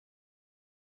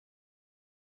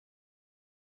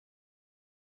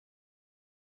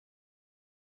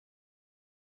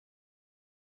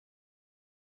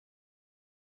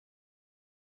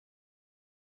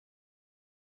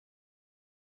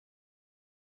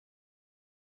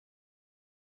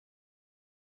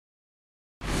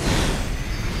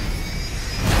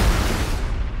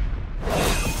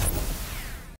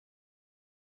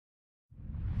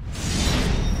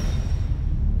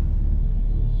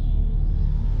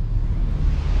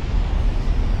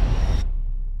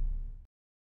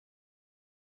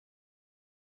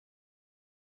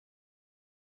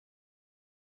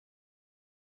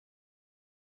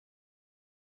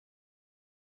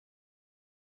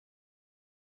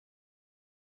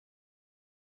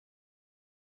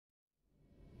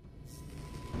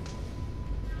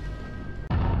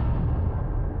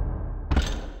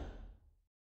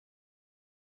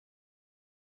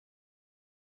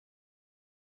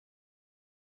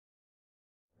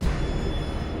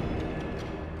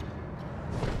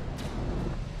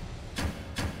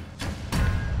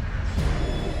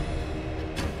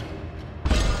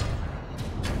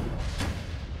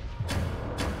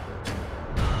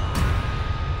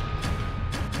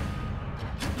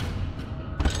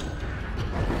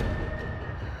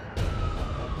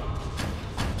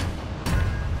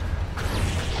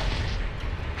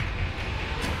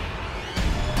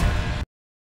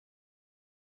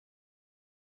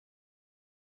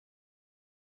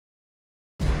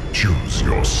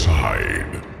your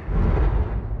side.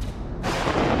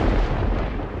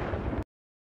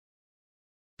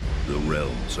 The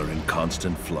realms are in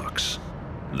constant flux.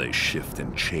 They shift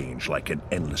and change like an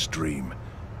endless dream.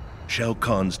 Shao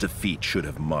Kahn's defeat should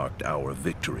have marked our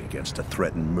victory against a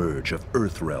threatened merge of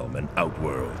Earthrealm and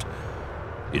Outworld.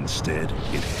 Instead,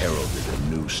 it heralded a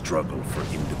new struggle for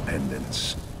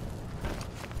independence.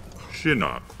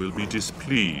 Shinnok will be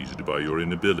displeased by your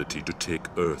inability to take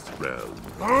Earthrealm.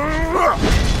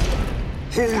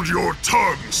 Hold your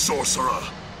tongue, sorcerer!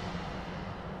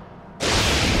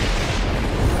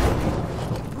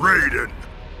 Raiden!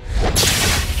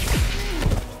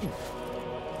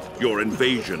 Your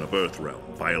invasion of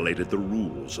Earthrealm violated the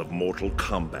rules of Mortal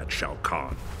Kombat, Shao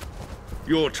Kahn.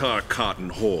 Your Tarkatan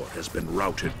horde has been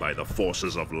routed by the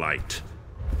forces of light.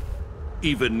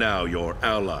 Even now, your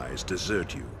allies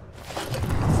desert you.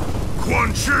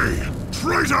 Quan Chi!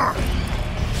 Traitor!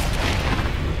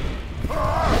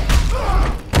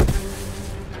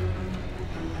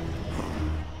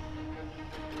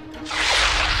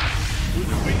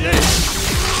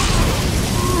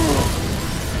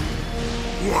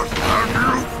 What have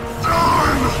you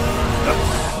done?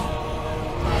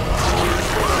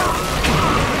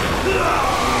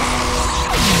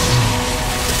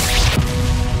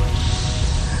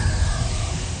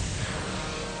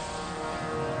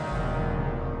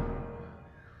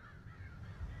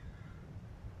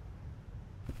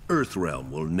 Earthrealm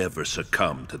will never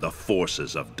succumb to the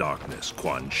forces of darkness,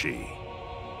 Quan Chi.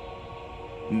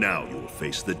 Now you'll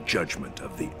face the judgment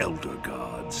of the Elder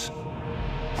Gods.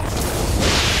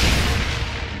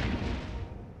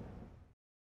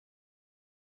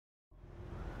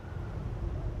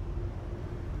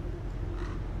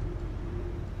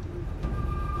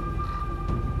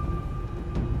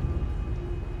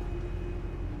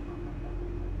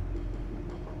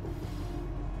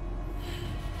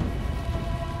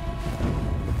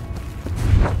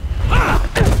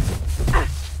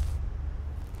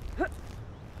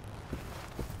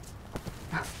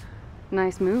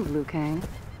 Nice move, Liu Kang.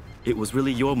 It was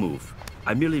really your move.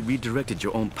 I merely redirected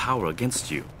your own power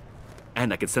against you.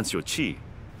 And I could sense your chi.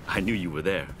 I knew you were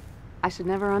there. I should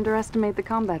never underestimate the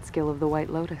combat skill of the White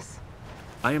Lotus.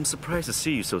 I am surprised to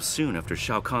see you so soon after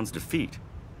Shao Kahn's defeat.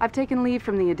 I've taken leave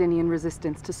from the Edenian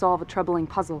resistance to solve a troubling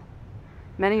puzzle.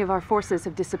 Many of our forces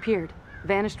have disappeared,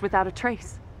 vanished without a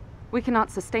trace. We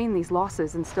cannot sustain these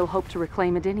losses and still hope to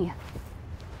reclaim Edenia.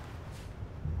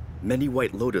 Many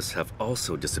White Lotus have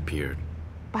also disappeared.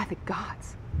 By the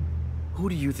gods. Who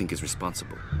do you think is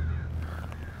responsible?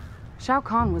 Shao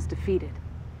Kahn was defeated.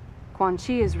 Quan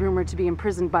Chi is rumored to be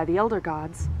imprisoned by the Elder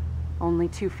Gods. Only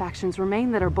 2 factions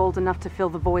remain that are bold enough to fill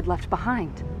the void left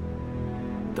behind.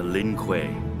 The Lin Kuei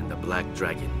and the Black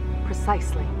Dragon.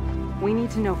 Precisely. We need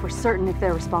to know for certain if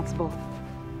they're responsible.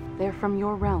 They're from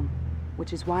your realm,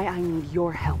 which is why I need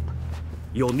your help.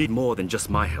 You'll need more than just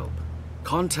my help.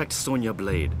 Contact Sonya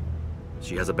Blade.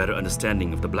 She has a better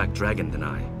understanding of the Black Dragon than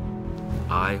I.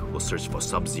 I will search for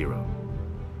Sub-Zero.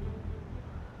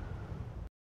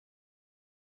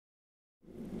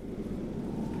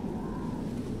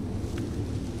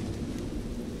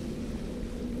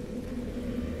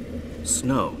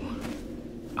 Snow.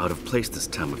 Out of place this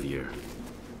time of year.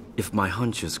 If my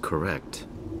hunch is correct.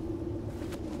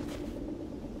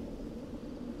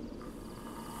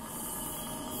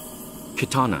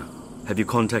 Kitana, have you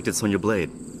contacted Sonya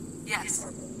Blade? Yes.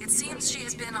 It seems she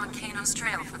has been on Kano's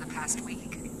trail for the past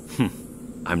week.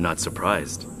 I'm not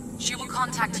surprised. She will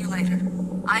contact you later.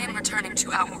 I am returning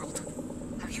to Outworld.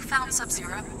 Have you found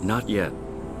Sub-Zero? Not yet,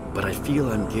 but I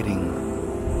feel I'm getting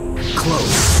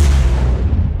close.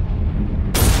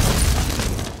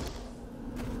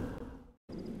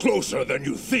 Closer than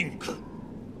you think.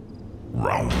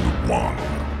 Round 1.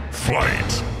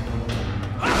 Fight.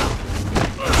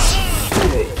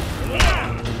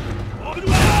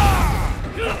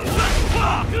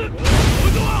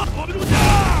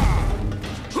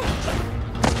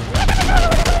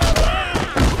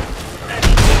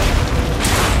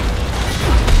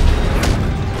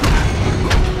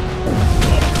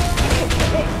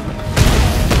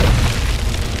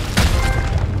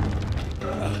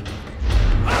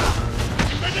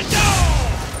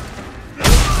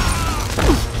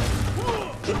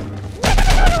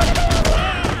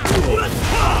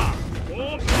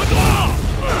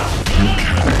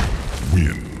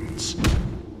 Wins.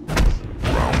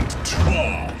 Round 2.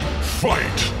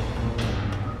 Fight!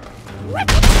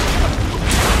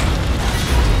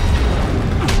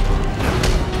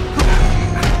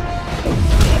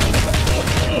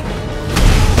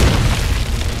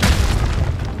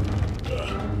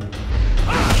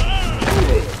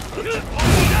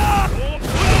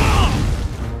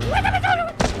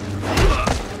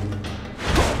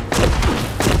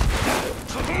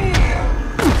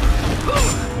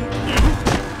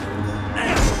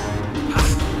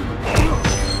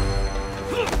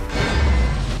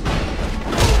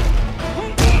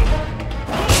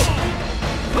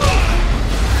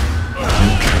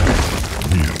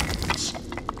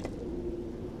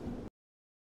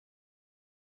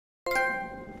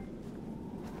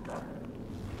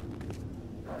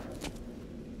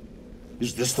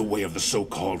 Is this the way of the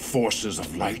so-called forces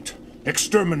of light?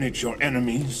 Exterminate your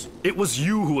enemies? It was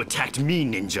you who attacked me,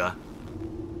 ninja.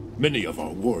 Many of our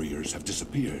warriors have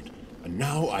disappeared, and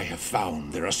now I have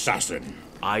found their assassin.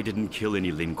 I didn't kill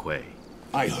any Lin Kuei.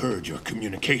 I heard your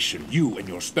communication. You and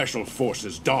your special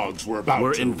forces dogs were about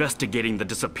We're to... investigating the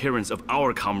disappearance of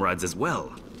our comrades as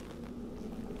well.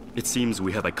 It seems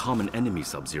we have a common enemy,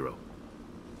 Sub-Zero.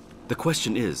 The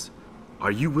question is,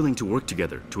 are you willing to work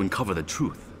together to uncover the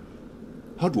truth?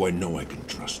 How do I know I can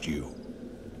trust you?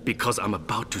 Because I'm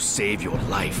about to save your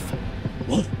life.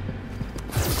 What?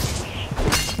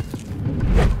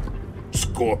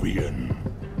 Scorpion.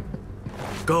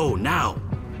 Go, now!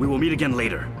 We will meet again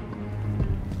later.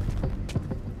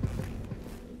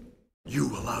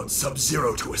 You allowed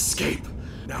Sub-Zero to escape.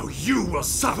 Now you will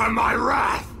suffer my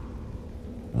wrath!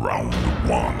 Round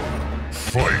 1.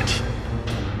 Fight!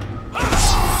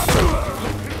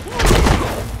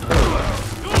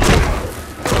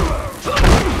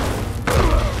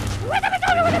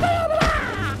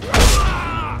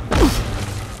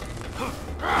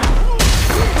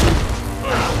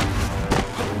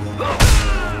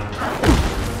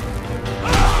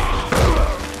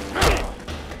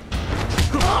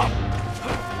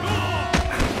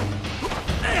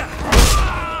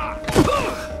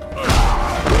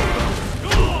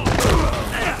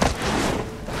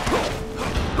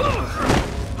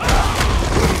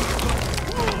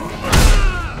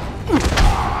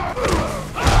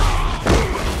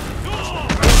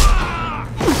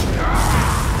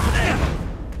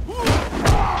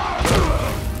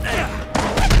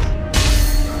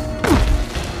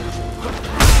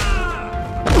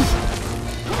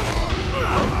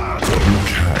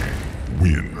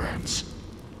 Wins.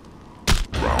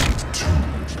 Round 2.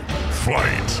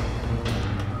 Fight!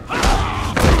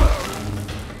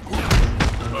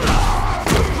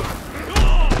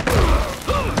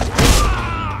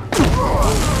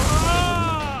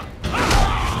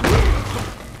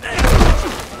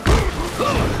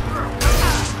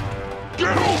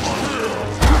 Get over here!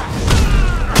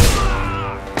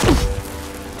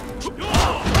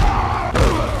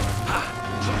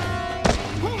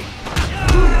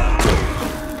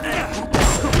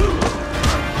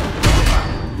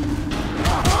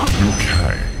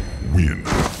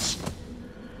 Wins.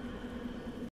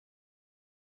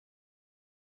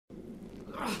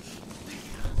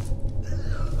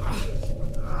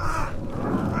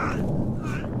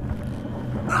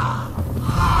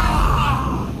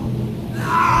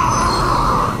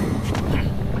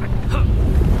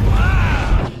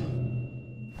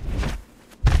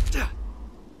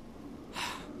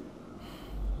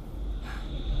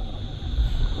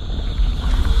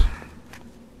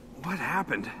 What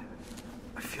happened?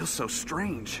 I feel so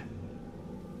strange.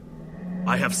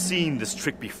 I have seen this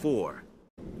trick before.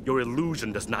 Your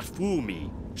illusion does not fool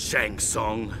me, Shang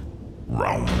Tsung.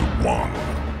 Round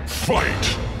 1.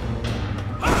 Fight!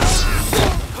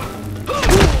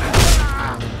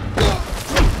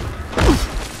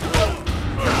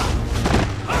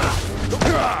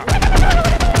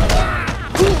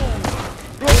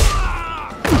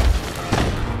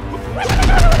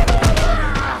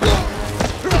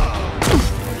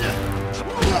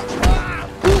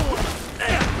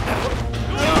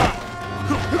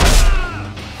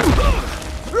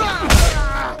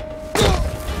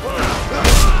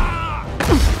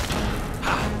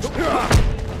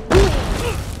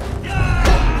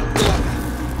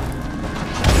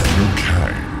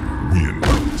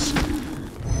 Wins.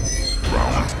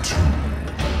 Round 2.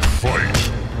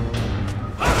 Fight!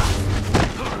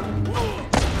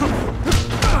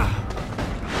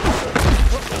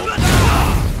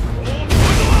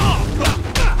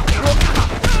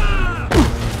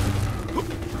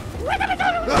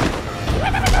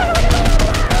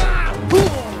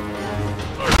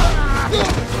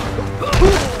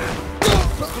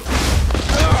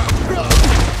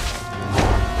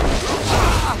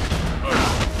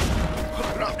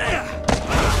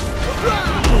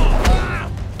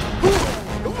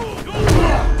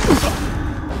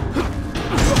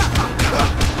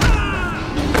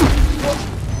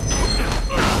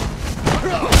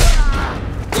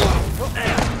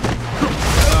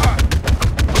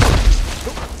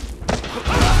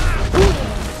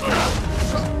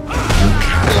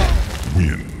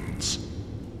 Wins.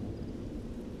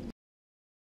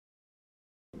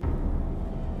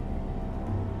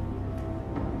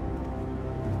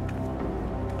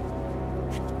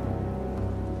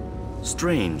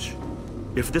 Strange.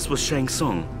 If this was Shang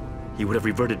Tsung, he would have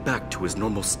reverted back to his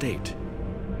normal state.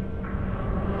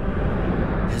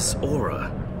 His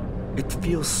aura, it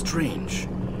feels strange,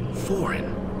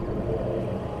 foreign.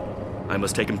 I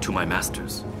must take him to my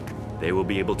masters. They will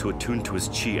be able to attune to his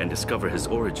chi and discover his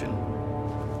origin.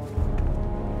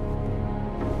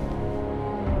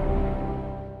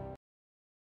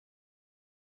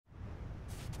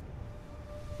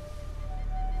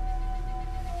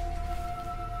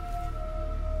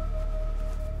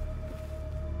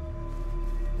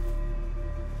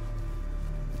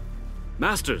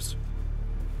 Masters!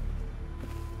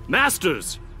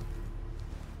 Masters!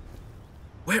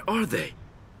 Where are they?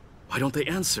 Why don't they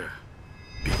answer?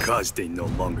 Because they no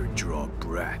longer draw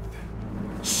breath.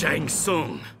 Shang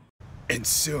Tsung! And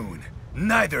soon,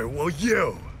 neither will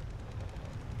you!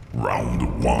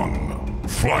 Round 1.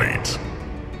 Fight!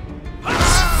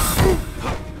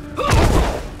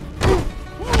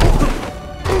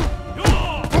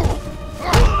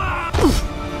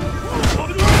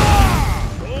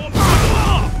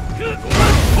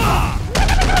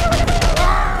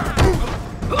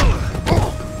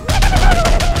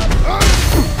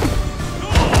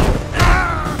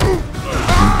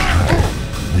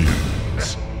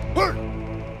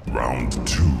 Round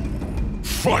 2.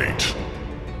 Fight!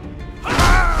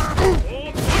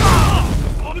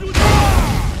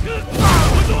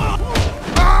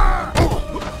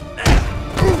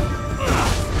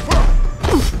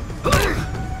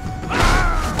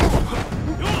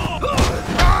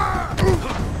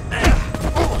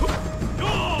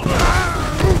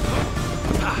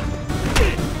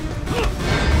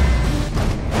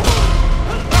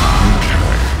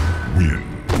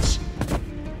 Wins.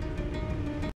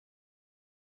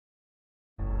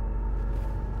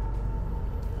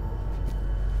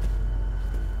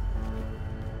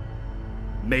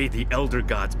 May the Elder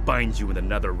Gods bind you in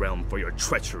another realm for your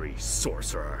treachery,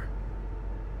 sorcerer.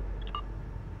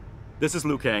 This is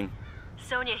Liu Kang.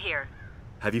 Sonya here.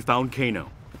 Have you found Kano?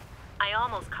 I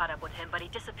almost caught up with him, but he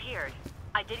disappeared.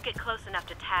 I did get close enough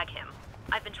to tag him.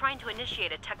 I've been trying to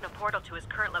initiate a technoportal to his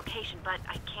current location, but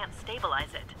I can't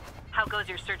stabilize it. How goes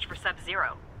your search for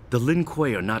Sub-Zero? The Lin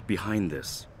Kuei are not behind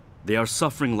this. They are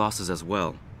suffering losses as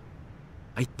well.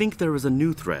 I think there is a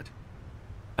new threat.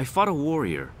 I fought a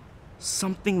warrior.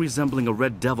 Something resembling a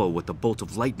red devil with a bolt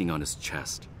of lightning on his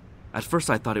chest. At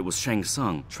first I thought it was Shang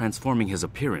Tsung transforming his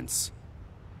appearance.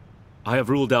 I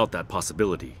have ruled out that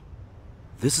possibility.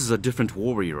 This is a different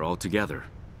warrior altogether.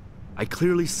 I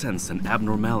clearly sense an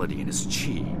abnormality in his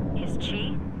chi. His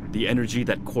chi? The energy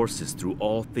that courses through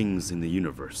all things in the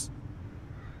universe.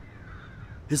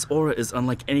 His aura is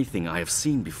unlike anything I have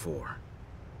seen before.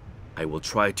 I will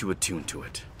try to attune to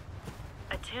it.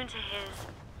 Attune to his...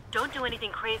 Don't do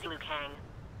anything crazy, Liu Kang.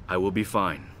 I will be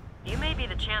fine. You may be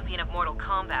the champion of Mortal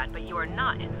Kombat, but you are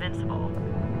not invincible.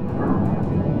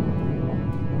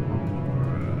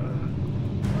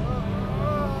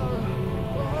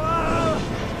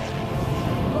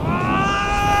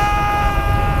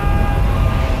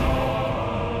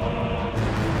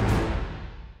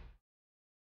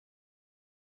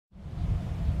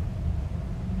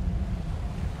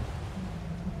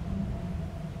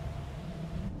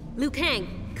 Liu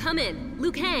Kang, come in.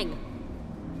 Liu Kang!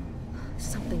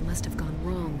 Something must have gone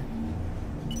wrong.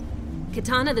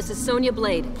 Kitana, this is Sonya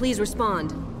Blade. Please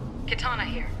respond. Kitana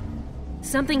here.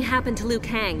 Something happened to Liu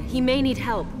Kang. He may need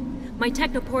help. My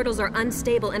technoportals are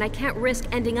unstable and I can't risk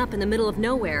ending up in the middle of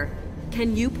nowhere.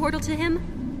 Can you portal to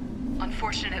him?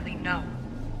 Unfortunately, no.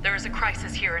 There is a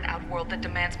crisis here in Outworld that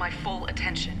demands my full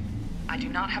attention. I do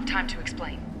not have time to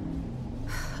explain.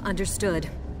 Understood.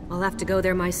 I'll have to go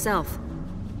there myself.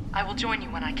 I will join you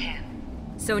when I can.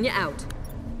 Sonya out.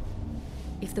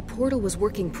 If the portal was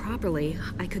working properly,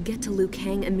 I could get to Liu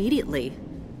Kang immediately.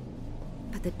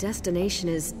 But the destination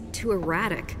is too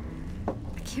erratic.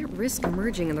 I can't risk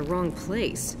emerging in the wrong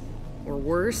place. Or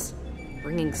worse,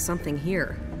 bringing something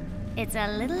here. It's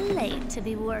a little late to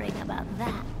be worrying about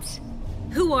that.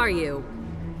 Who are you?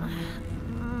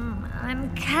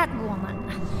 I'm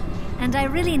Catwoman. And I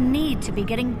really need to be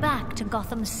getting back to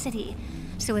Gotham City.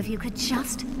 So if you could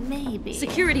just maybe...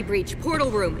 Security breach, portal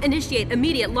room, initiate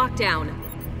immediate lockdown.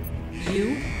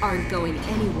 You aren't going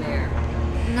anywhere.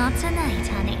 Not tonight,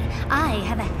 honey. I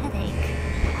have a headache.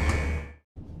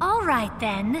 All right,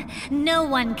 then. No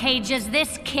one cages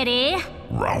this kitty.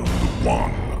 Round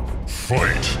 1.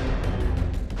 Fight!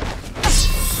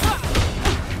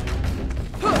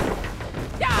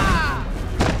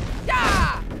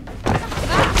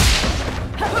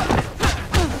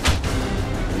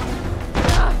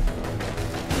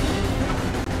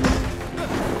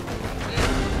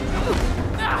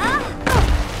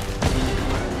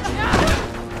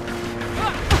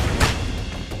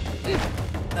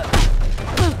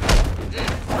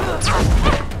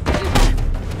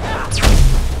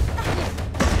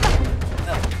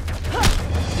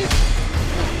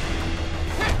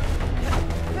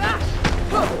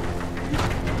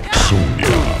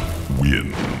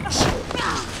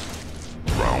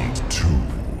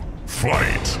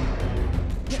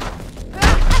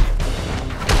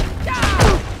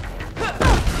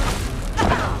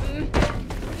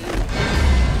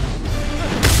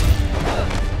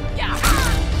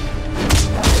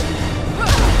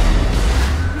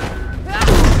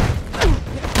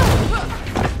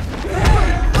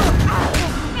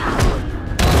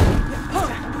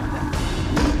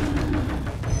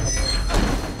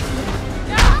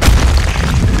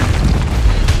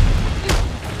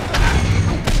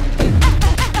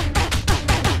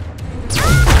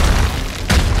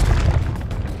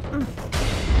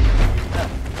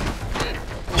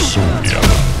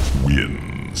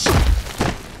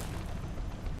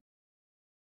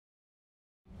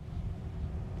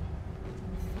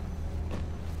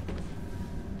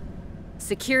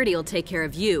 Security will take care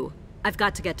of you. I've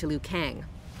got to get to Liu Kang.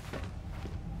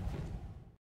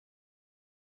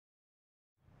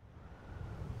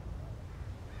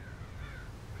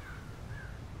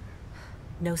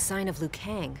 No sign of Liu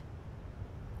Kang.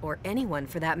 Or anyone,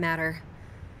 for that matter.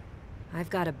 I've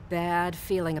got a bad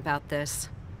feeling about this.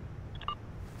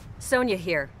 Sonya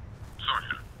here.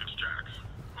 Sonya, it's Jax.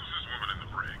 Who's this woman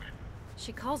in the ring?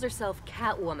 She calls herself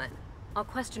Catwoman. I'll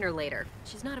question her later.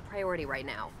 She's not a priority right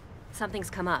now. Something's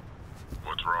come up.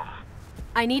 What's wrong?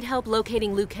 I need help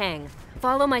locating Liu Kang.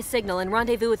 Follow my signal and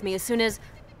rendezvous with me as soon as...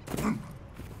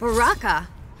 Baraka!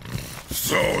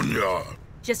 Sonya!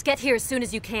 Just get here as soon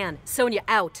as you can. Sonya,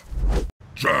 out.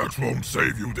 Jax won't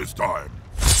save you this time.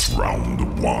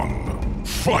 Round 1.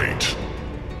 Fight!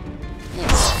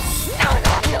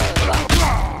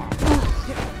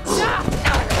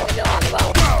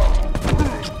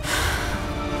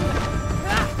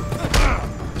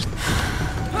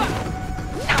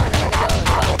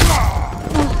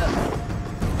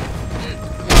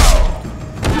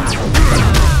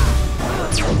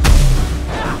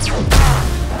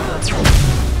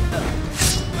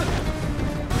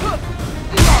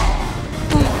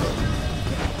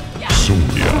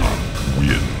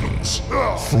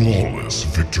 Flawless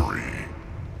victory.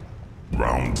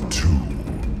 Round 2.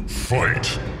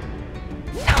 Fight.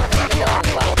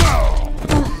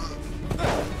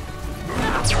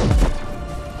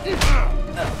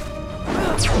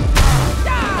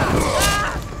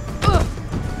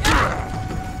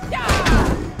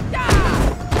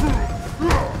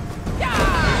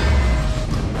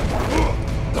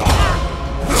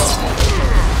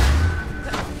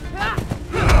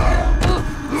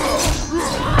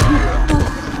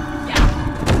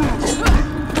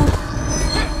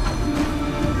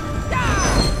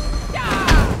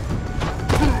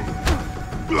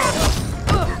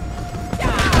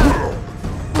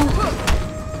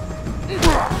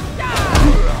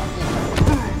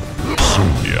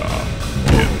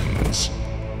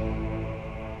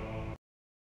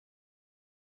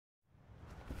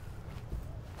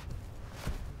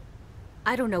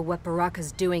 I don't know what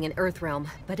Baraka's doing in Earthrealm,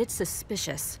 but it's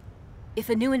suspicious. If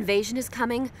a new invasion is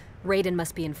coming, Raiden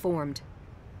must be informed.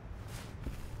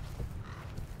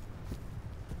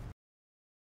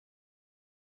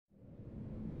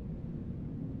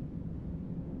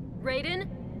 Raiden?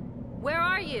 Where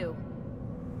are you?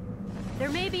 There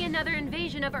may be another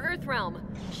invasion of Earthrealm.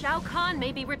 Shao Kahn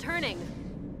may be returning.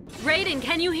 Raiden,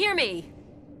 can you hear me?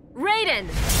 Raiden!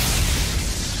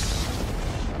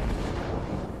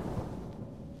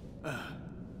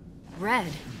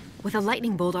 Red, with a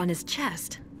lightning bolt on his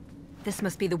chest. This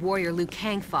must be the warrior Liu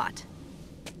Kang fought.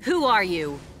 Who are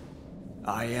you?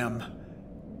 I am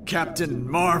Captain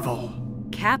Marvel.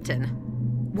 Captain?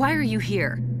 Why are you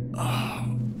here?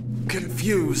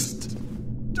 Confused.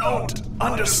 Don't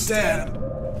understand.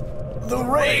 The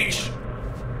rage!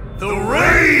 The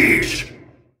rage!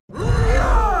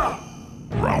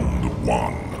 Round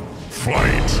 1.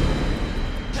 Fight!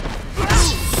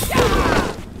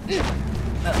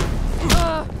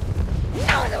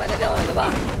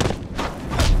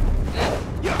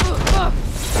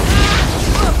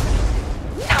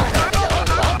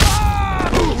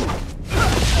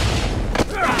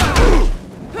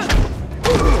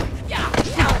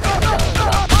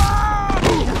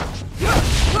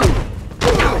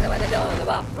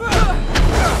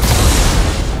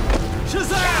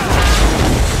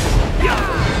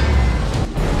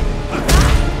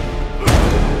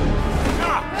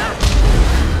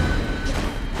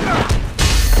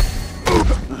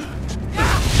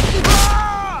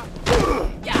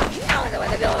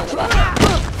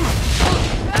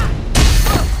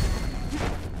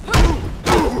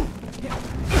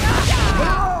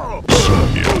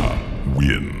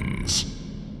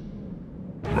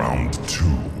 Round 2.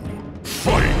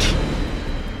 Fight!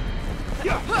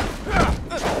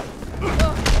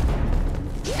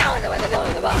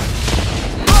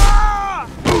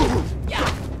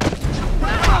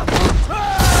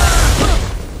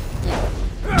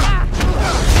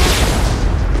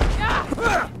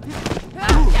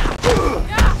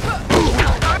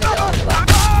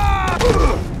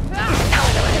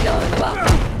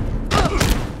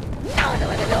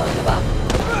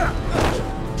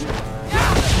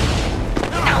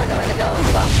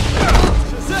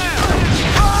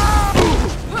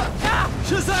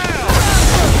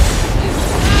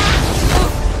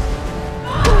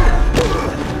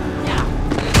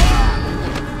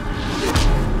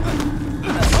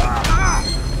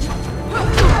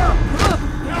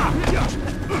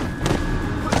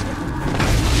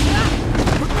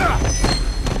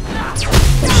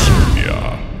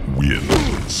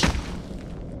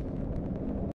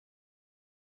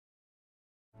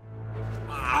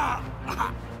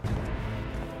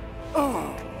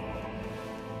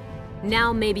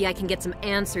 Now maybe I can get some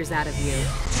answers out of you.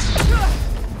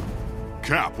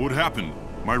 Cap, what happened?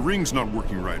 My ring's not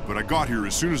working right, but I got here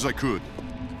as soon as I could.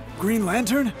 Green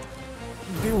Lantern?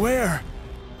 Beware.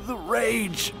 The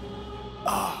Rage.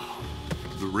 Ah.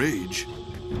 The Rage?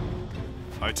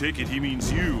 I take it he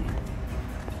means you.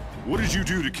 What did you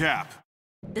do to Cap?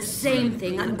 The same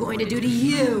thing I'm going to do to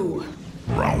you!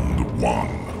 Round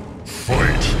 1.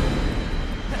 Fight!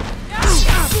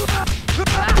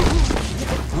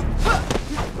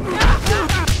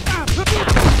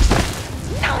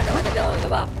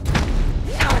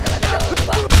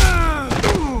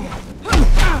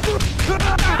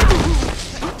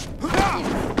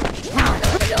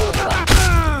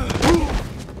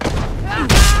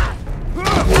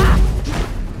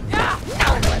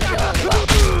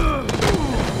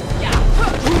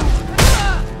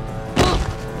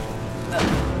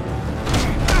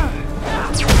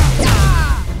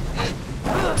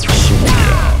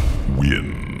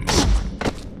 Wins.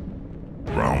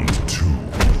 Round 2.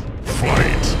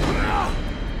 Fight.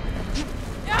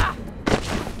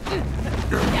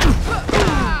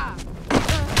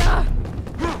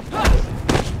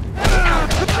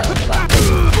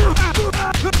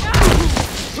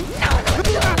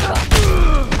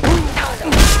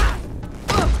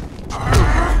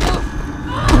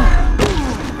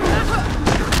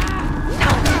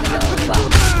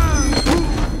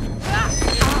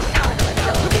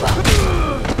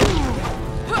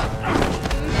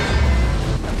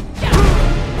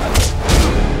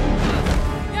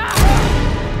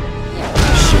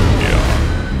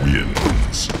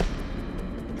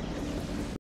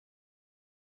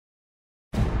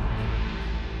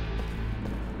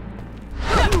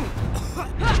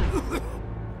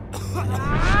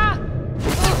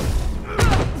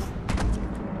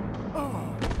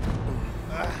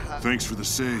 Thanks for the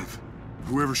save.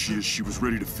 Whoever she is, she was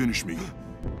ready to finish me.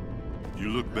 You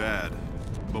look bad,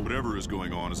 but whatever is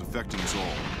going on is affecting us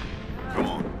all. Come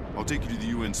on, I'll take you to the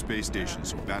UN space station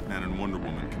so Batman and Wonder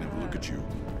Woman can have a look at you.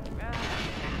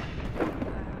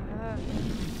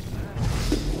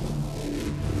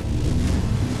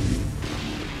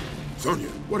 Sonya,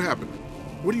 what happened?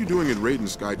 What are you doing in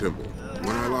Raiden's Sky Temple?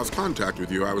 When I lost contact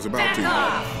with you, I was about to...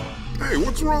 Hey,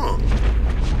 what's wrong?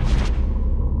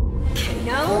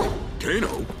 Kano?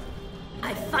 Kano?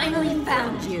 I finally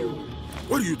found you.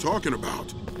 What are you talking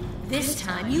about? This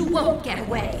time you won't get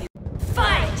away.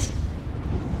 Fight!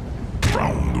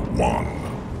 Round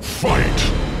 1.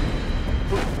 Fight!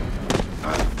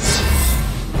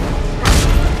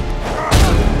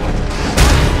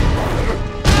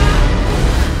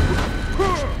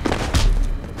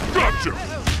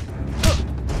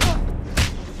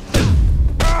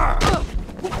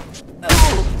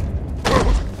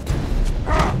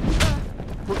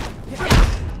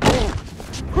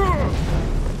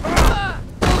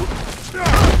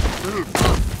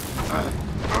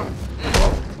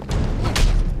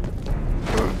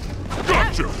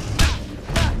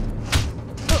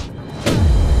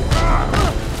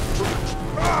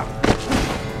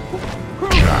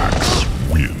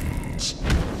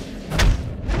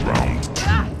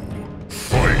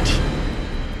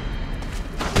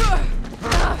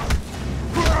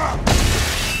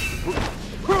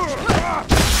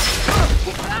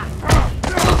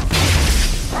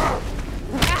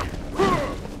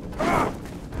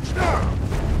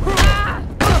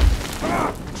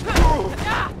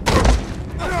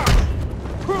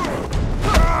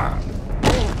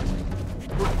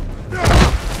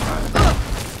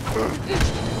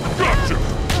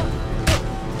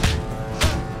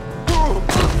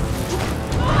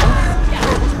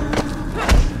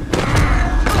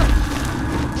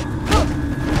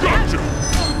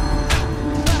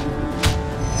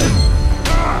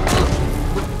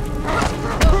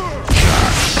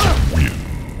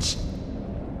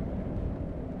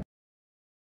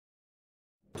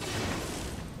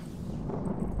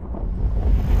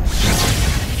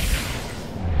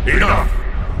 Enough!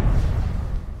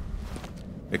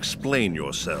 Explain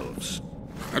yourselves.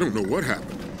 I don't know what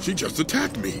happened. She just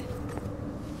attacked me.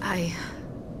 I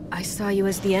saw you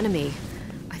as the enemy.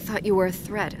 I thought you were a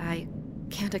threat. I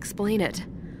can't explain it.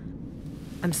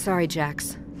 I'm sorry,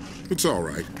 Jax. It's all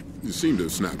right. You seem to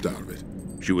have snapped out of it.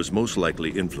 She was most likely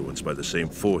influenced by the same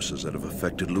forces that have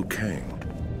affected Liu Kang.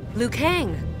 Liu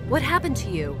Kang, what happened to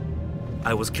you?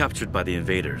 I was captured by the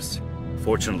invaders.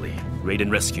 Fortunately,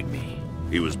 Raiden rescued me.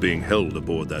 He was being held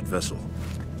aboard that vessel.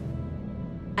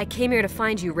 I came here to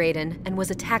find you, Raiden, and was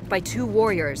attacked by 2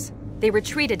 warriors. They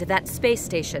retreated to that space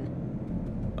station.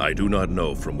 I do not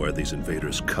know from where these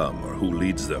invaders come or who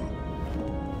leads them.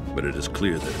 But it is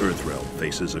clear that Earthrealm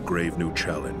faces a grave new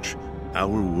challenge.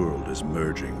 Our world is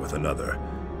merging with another.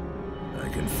 I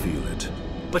can feel it.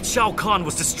 But Shao Kahn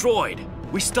was destroyed!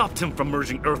 We stopped him from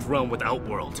merging Earthrealm with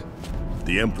Outworld.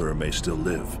 The Emperor may still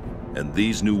live, and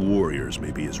these new warriors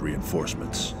may be his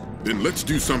reinforcements. Then let's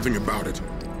do something about it.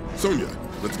 Sonya,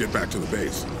 let's get back to the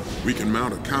base. We can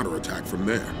mount a counterattack from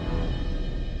there.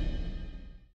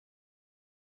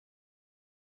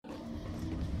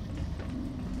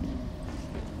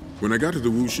 When I got to the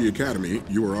Wuxi Academy,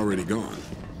 you were already gone.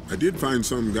 I did find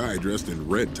some guy dressed in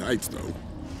red tights, though.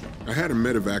 I had him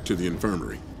medevac to the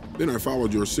infirmary. Then I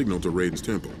followed your signal to Raiden's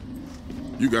temple.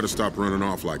 You gotta stop running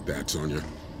off like that, Sonya.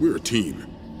 We're a team.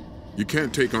 You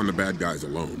can't take on the bad guys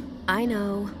alone. I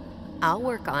know. I'll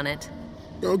work on it.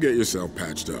 Go get yourself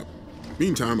patched up.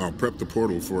 Meantime, I'll prep the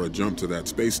portal for a jump to that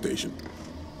space station.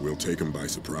 We'll take him by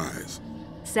surprise.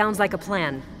 Sounds like a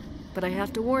plan. But I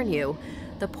have to warn you,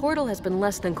 the portal has been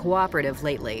less than cooperative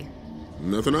lately.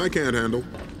 Nothing I can't handle.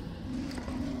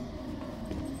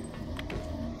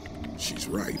 She's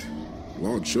right.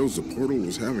 Log shows the portal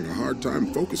was having a hard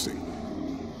time focusing.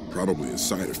 Probably a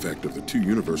side effect of the two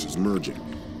universes merging.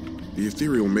 The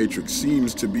ethereal matrix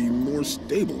seems to be more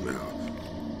stable now.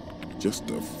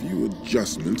 Just a few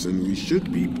adjustments and we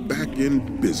should be back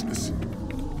in business.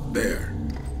 There.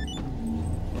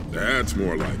 That's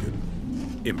more like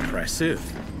it. Impressive.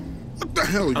 What the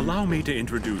hell? Allow me to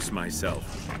introduce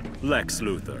myself. Lex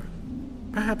Luthor.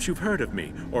 Perhaps you've heard of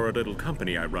me, or a little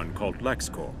company I run called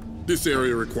LexCorp. This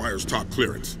area requires top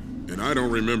clearance, and I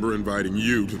don't remember inviting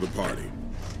you to the party.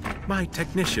 My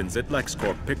technicians at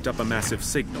LexCorp picked up a massive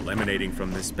signal emanating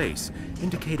from this base,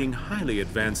 indicating highly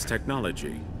advanced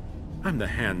technology. I'm the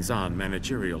hands-on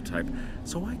managerial type,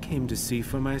 so I came to see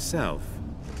for myself.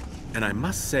 And I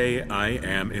must say I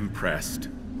am impressed.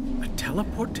 A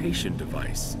teleportation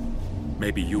device.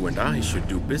 Maybe you and I should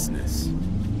do business.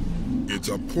 It's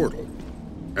a portal.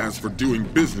 As for doing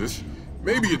business,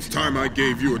 maybe it's time I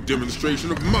gave you a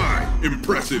demonstration of my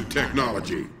impressive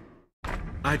technology.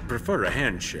 I'd prefer a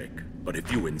handshake, but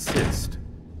if you insist.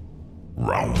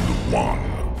 Round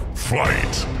 1,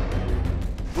 fight!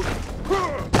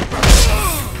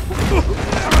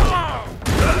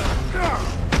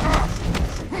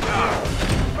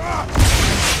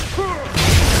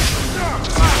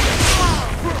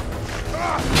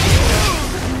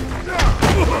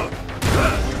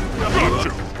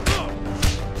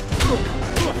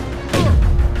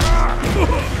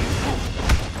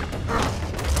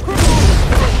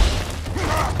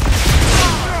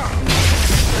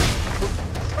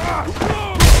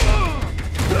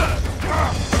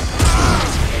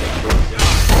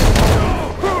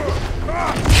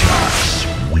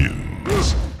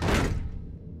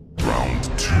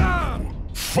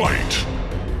 Fight!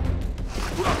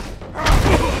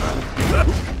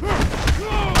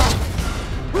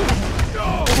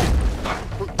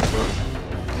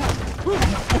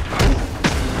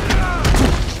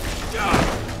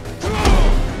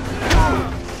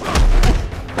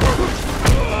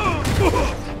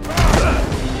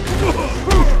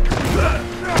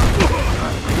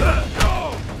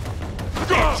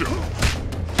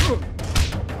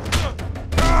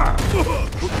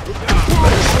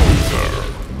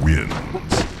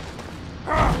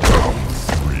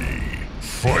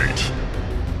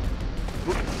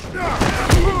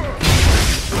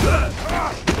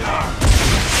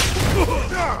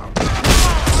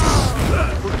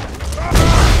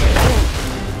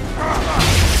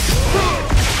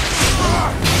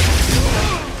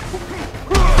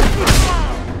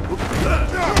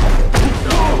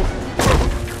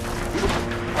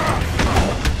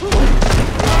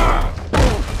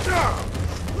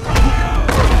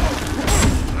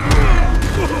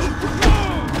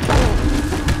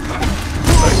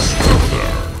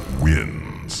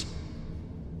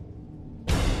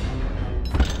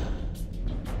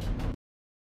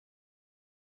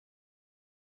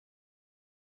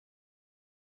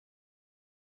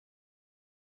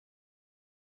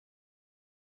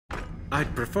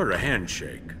 I'd prefer a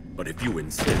handshake, but if you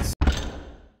insist.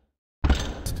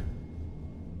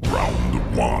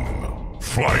 Round 1,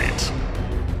 fight!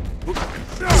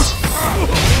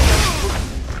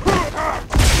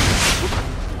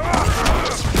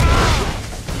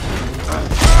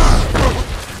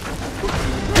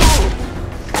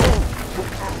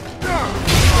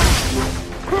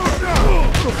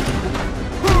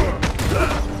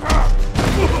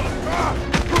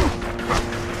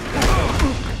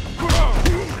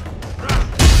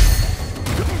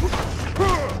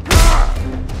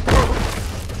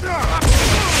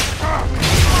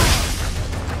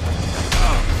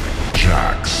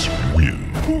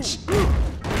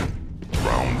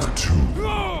 Round 2,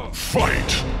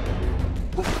 fight!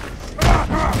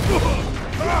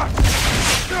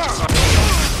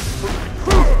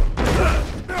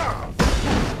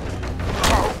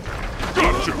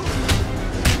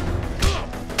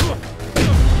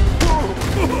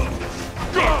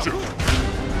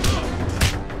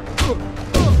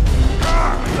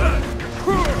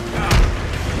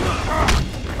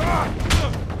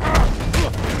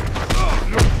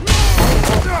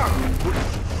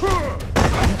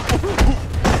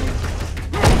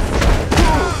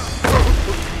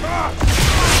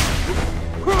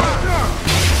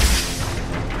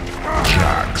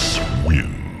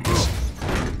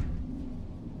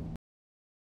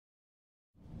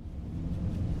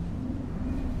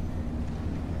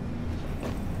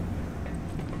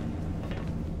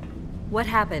 What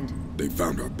happened? They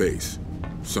found our base.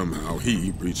 Somehow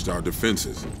he breached our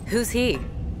defenses. Who's he?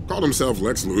 Called himself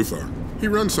Lex Luthor. He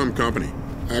runs some company.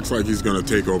 Acts like he's gonna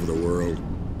take over the world.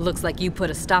 Looks like you put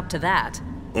a stop to that.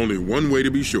 Only one way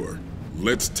to be sure.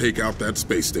 Let's take out that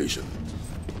space station.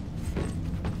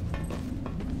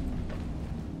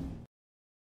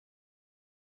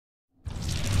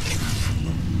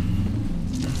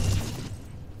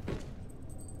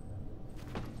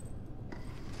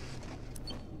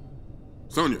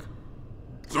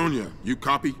 Sonia, you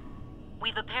copy?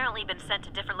 We've apparently been sent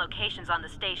to different locations on the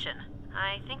station.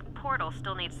 I think Portal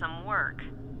still needs some work.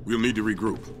 We'll need to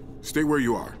regroup. Stay where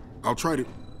you are. I'll try to...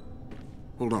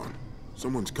 Hold on.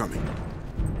 Someone's coming.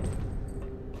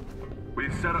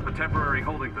 We've set up a temporary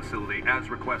holding facility as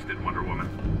requested, Wonder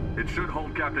Woman. It should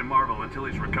hold Captain Marvel until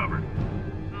he's recovered.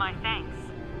 My thanks.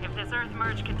 If this Earth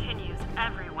merge continues,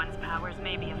 everyone's powers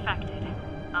may be affected.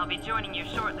 I'll be joining you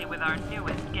shortly with our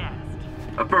newest guest.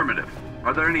 Affirmative.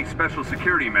 Are there any special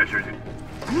security measures?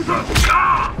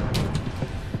 Ah!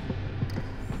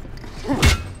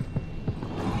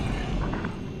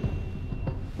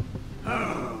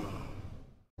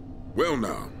 Well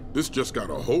now, this just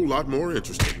got a whole lot more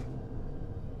interesting.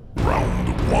 Round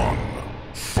 1.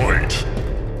 Fight!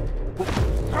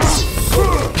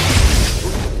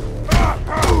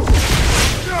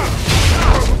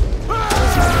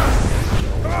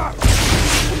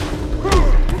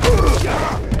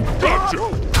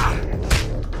 Gotcha!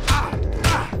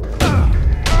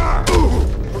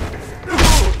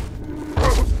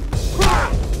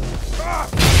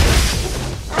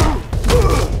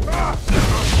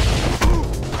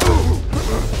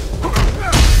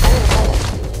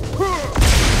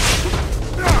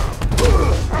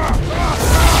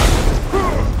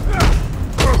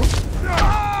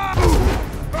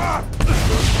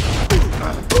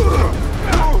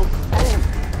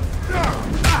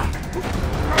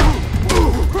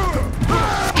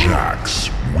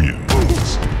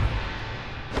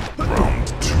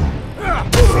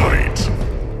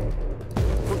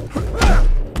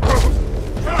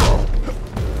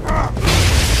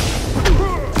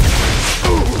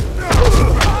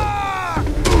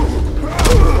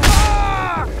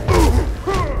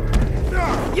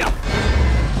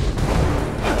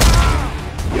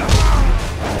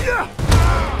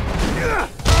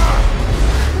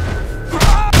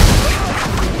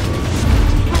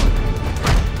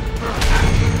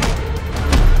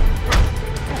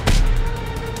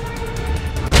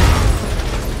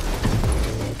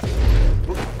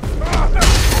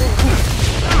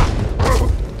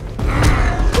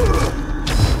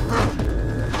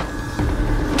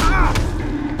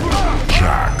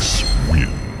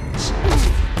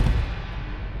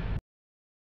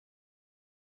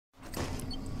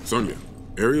 Sonia,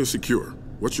 area secure.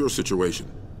 What's your situation?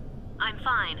 I'm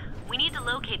fine. We need to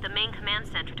locate the main command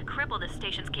center to cripple this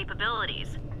station's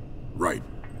capabilities. Right.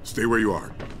 Stay where you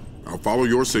are. I'll follow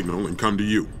your signal and come to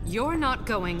you. You're not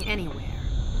going anywhere.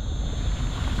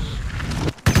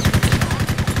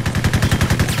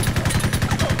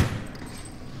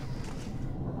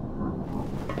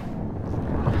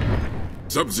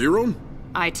 Sub-Zero?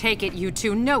 I take it you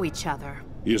two know each other.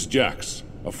 He is Jax,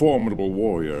 a formidable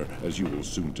warrior, as you will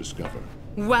soon discover.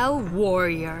 Well,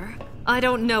 warrior, I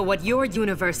don't know what your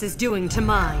universe is doing to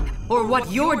mine, or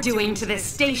what you're doing to this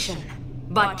station.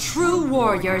 But true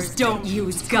warriors don't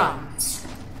use guns.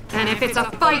 And if it's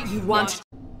a fight you want,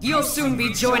 you'll soon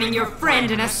be joining your friend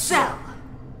in a cell.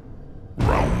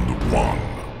 Round 1.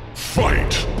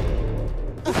 Fight!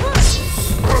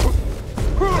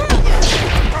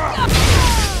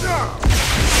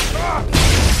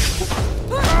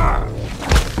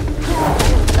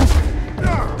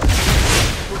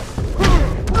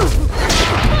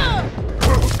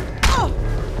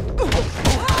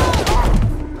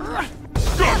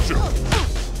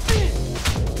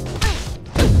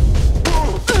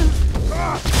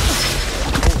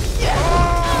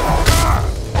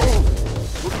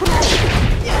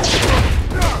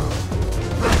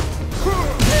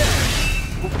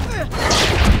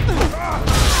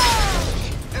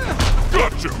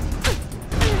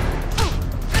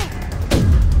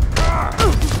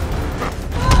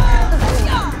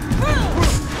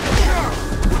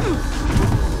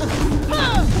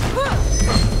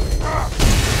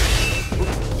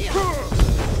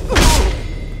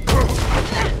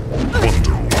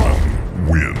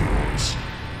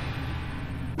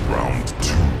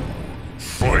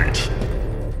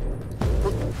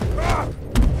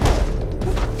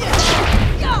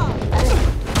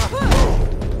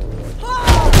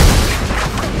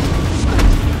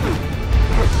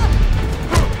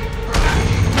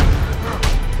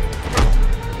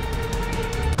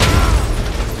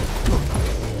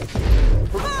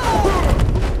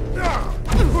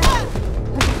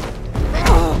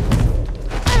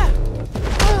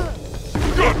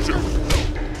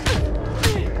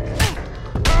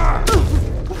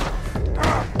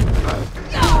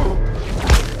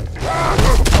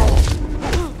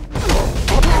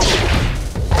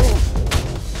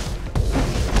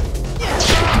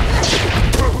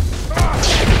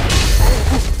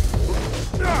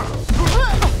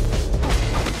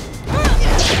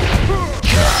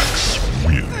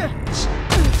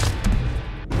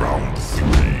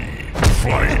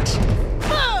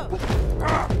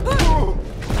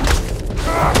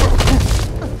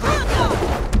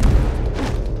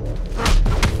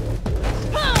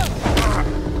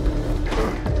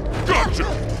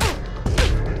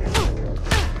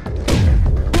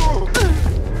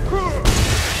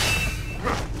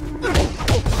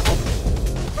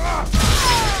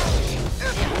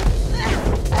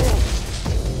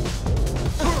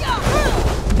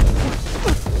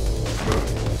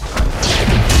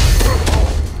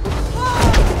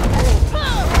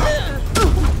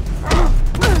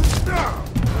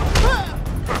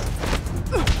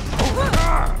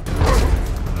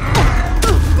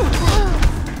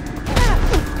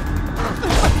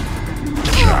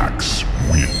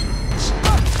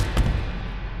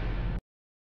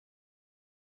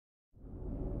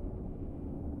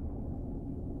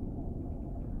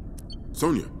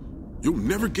 Sonya, you'll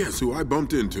never guess who I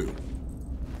bumped into.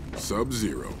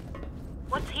 Sub-Zero.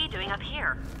 What's he doing up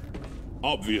here?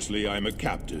 Obviously, I'm a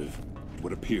captive. It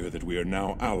would appear that we are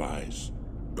now allies.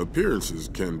 Appearances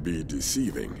can be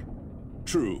deceiving.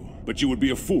 True, but you would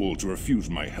be a fool to refuse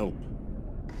my help.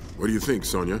 What do you think,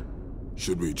 Sonya?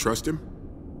 Should we trust him?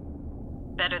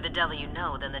 Better the devil you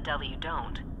know than the devil you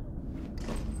don't.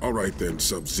 All right then,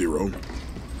 Sub-Zero.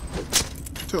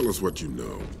 Tell us what you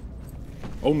know.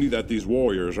 Only that these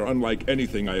warriors are unlike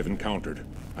anything I have encountered.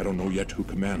 I don't know yet who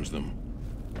commands them.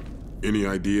 Any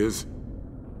ideas?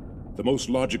 The most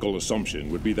logical assumption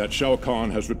would be that Shao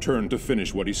Kahn has returned to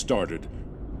finish what he started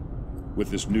with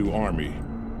this new army.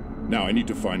 Now I need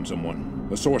to find someone,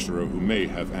 a sorcerer who may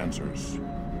have answers.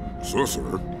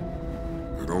 Sorcerer?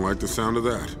 I don't like the sound of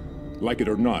that. Like it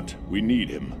or not, we need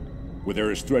him. Where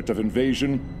there is threat of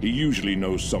invasion, he usually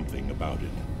knows something about it.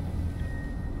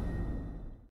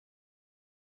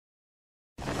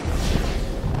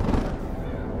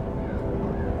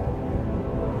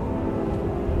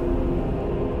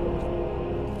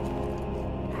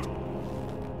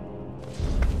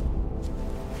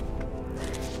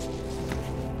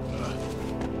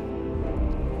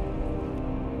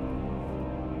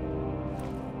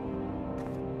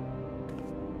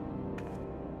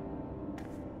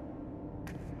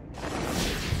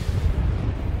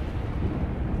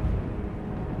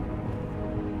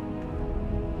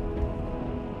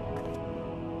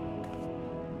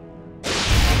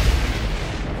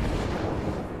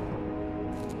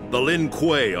 The Lin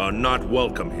Kuei are not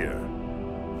welcome here.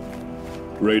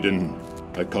 Raiden,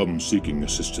 I come seeking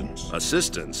assistance.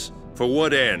 Assistance? For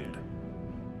what end?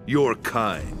 Your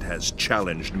kind has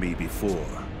challenged me before.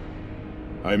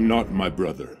 I'm not my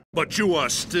brother. But you are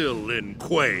still Lin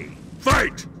Kuei.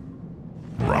 Fight!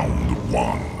 Round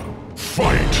 1.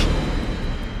 Fight!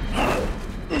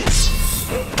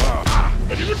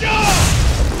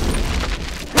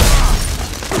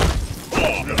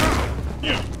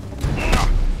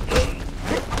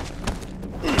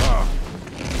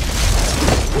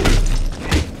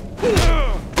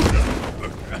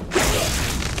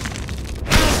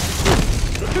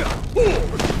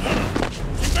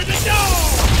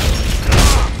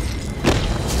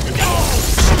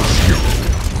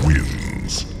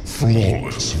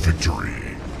 Flawless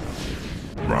victory.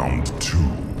 Round 2.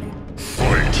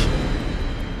 Fight.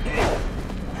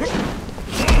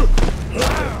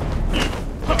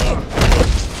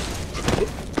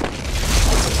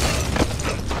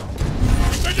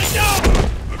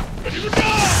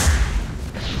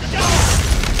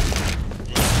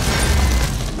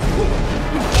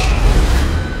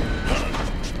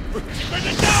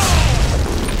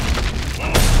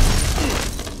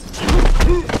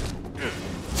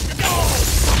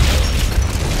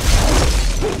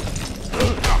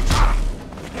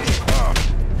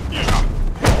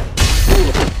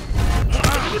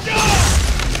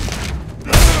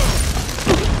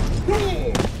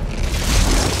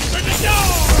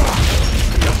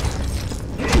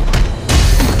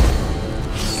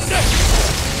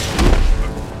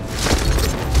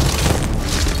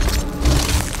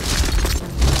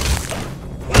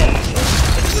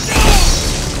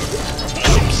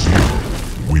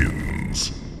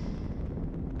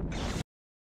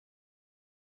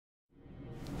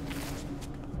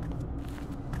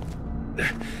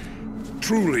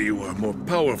 Truly, you are more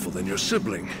powerful than your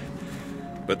sibling.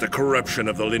 But the corruption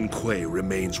of the Lin Kuei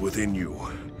remains within you.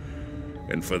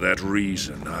 And for that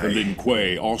reason, The Lin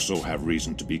Kuei also have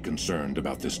reason to be concerned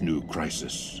about this new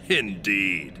crisis.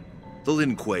 Indeed. The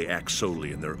Lin Kuei act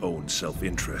solely in their own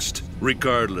self-interest,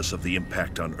 regardless of the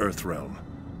impact on Earthrealm.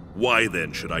 Why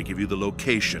then should I give you the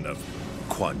location of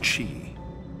Quan Chi?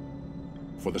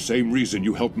 For the same reason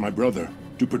you helped my brother,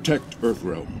 to protect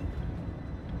Earthrealm.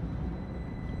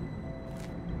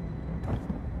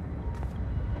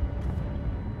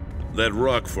 That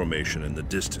rock formation in the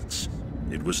distance.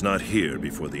 It was not here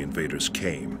before the invaders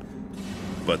came.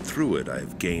 But through it,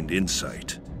 I've gained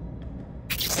insight.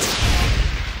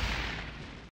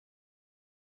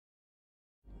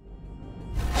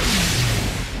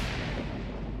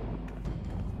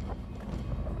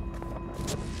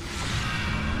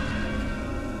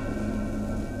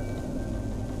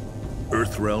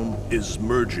 Earthrealm is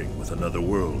merging with another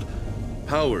world.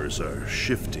 Powers are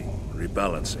shifting,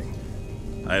 rebalancing.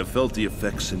 I have felt the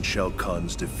effects in Shao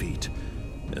Kahn's defeat,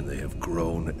 and they have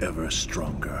grown ever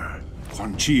stronger.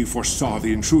 Quan Chi foresaw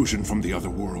the intrusion from the other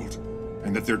world,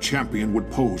 and that their champion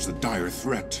would pose a dire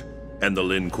threat. And the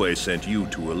Lin Kuei sent you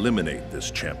to eliminate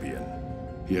this champion.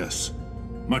 Yes.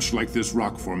 Much like this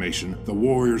rock formation, the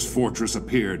warrior's fortress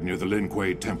appeared near the Lin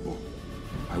Kuei temple.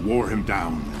 I wore him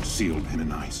down and sealed him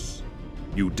in ice.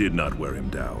 You did not wear him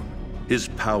down. His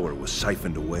power was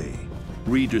siphoned away,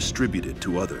 redistributed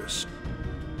to others.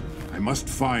 I must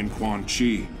find Quan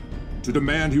Chi to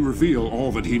demand he reveal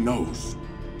all that he knows.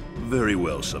 Very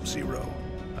well, Sub-Zero.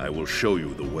 I will show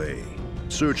you the way.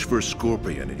 Search for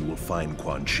Scorpion and you will find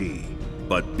Quan Chi.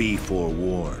 But be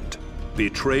forewarned.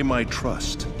 Betray my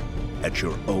trust at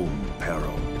your own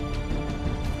peril.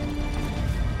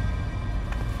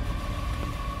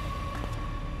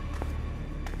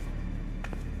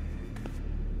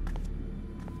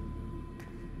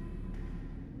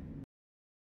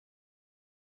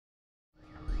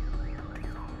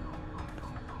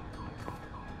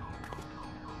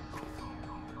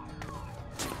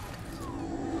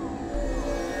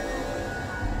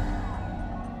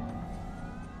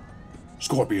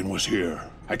 Scorpion was here.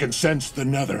 I can sense the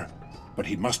Nether, but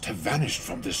he must have vanished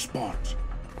from this spot.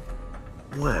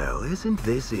 Well, isn't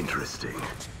this interesting?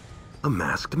 A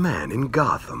masked man in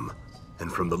Gotham. And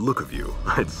from the look of you,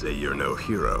 I'd say you're no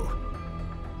hero.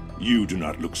 You do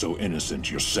not look so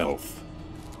innocent yourself.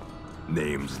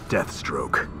 Name's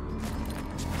Deathstroke.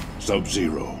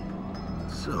 Sub-Zero.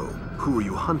 So, who are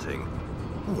you hunting?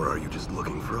 Or are you just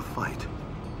looking for a fight?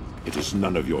 It is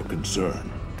none of your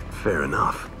concern. Fair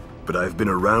enough. But I've been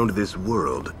around this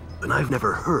world, and I've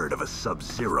never heard of a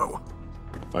Sub-Zero.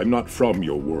 I'm not from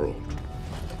your world.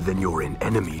 Then you're in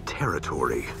enemy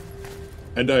territory.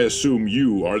 And I assume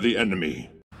you are the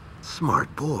enemy.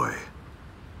 Smart boy.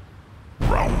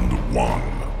 Round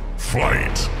 1.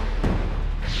 Fight!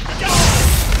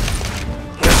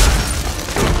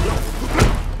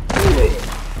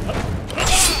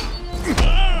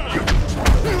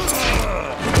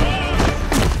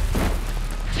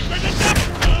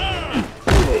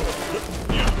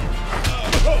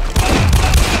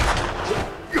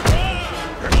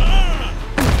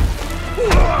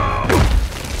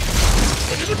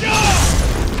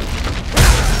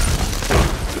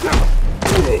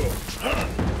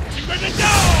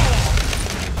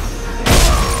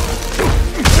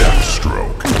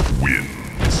 Deathstroke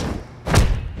wins.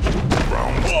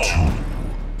 Round 2.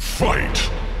 Fight!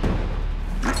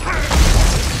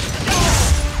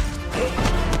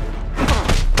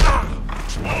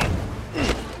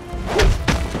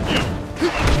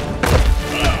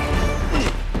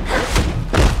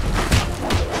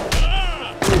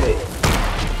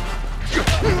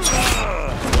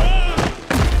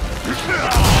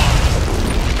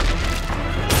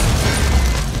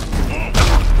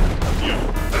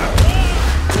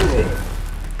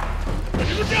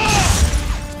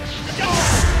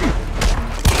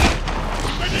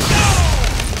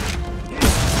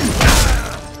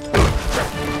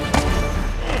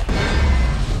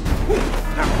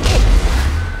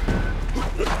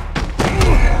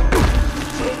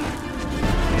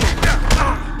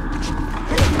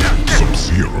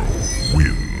 Sub-Zero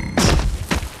wins.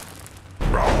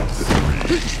 Round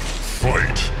 3.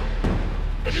 Fight!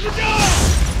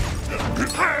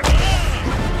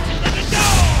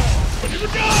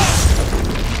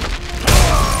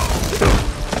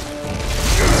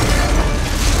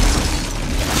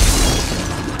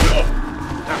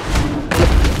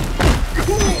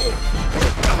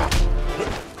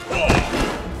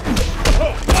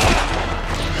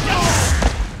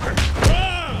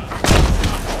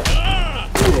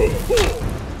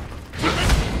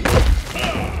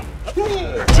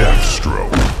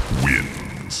 Deathstroke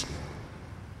wins.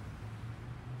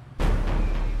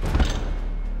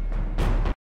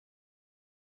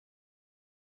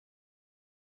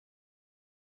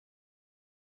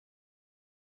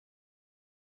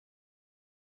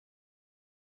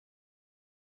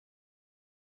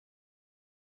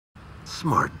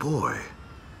 Smart boy.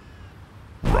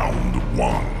 Round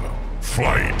 1.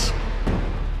 Fight!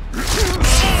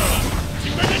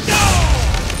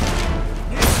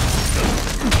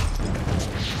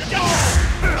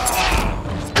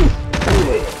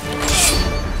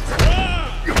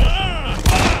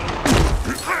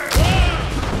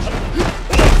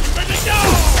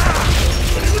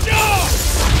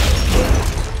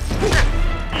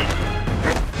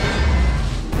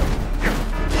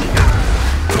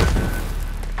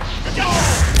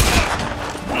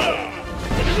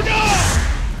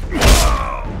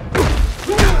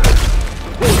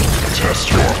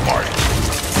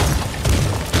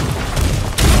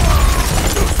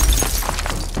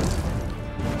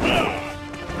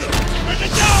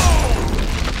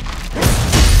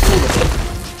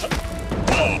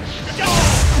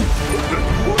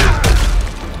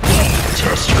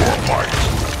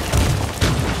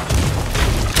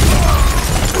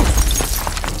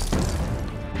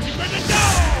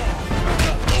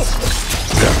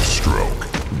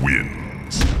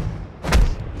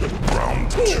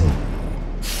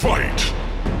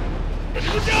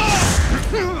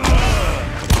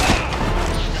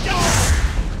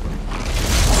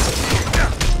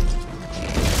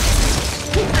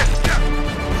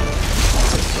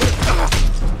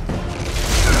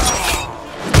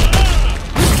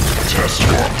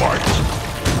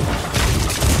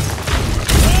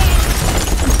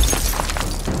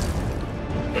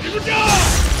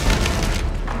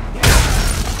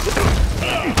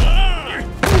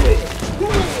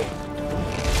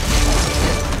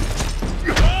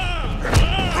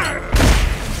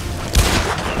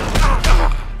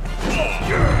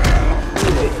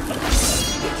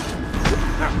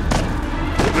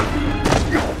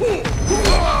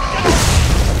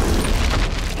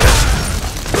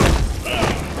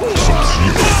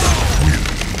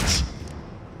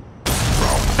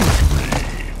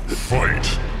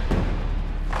 Fight!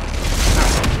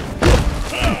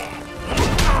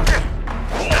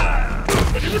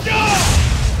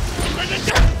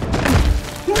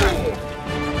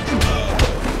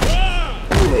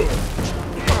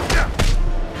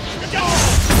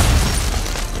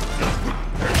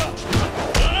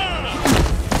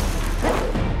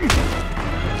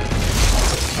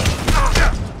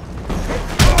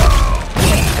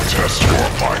 Test your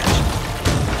might.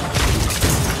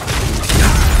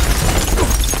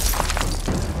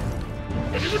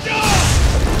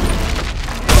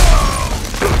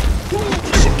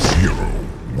 Sub-Zero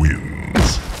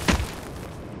wins.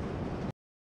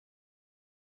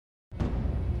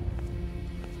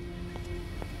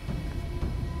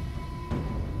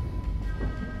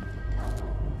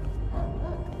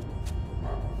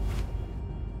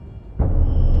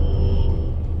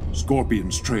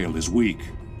 Scorpion's trail is weak,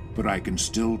 but I can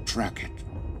still track it.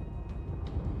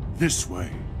 This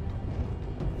way.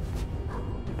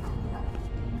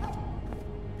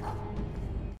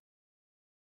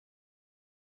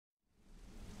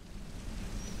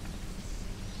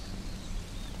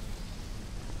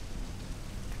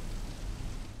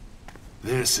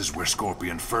 This is where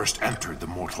Scorpion first entered the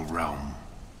mortal realm.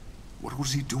 What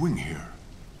was he doing here?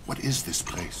 What is this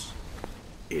place?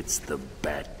 It's the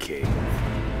Batcave.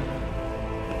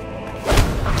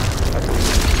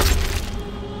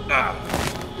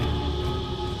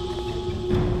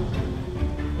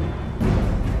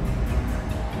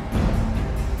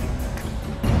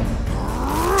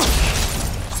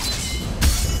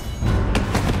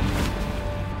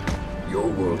 Your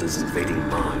world is invading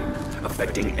mine,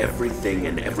 affecting everything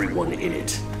and everyone in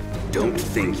it. Don't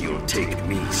think you'll take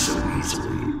me so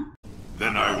easily.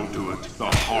 Then I will do it the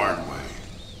hard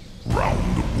way.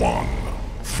 Round one.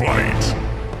 Fight!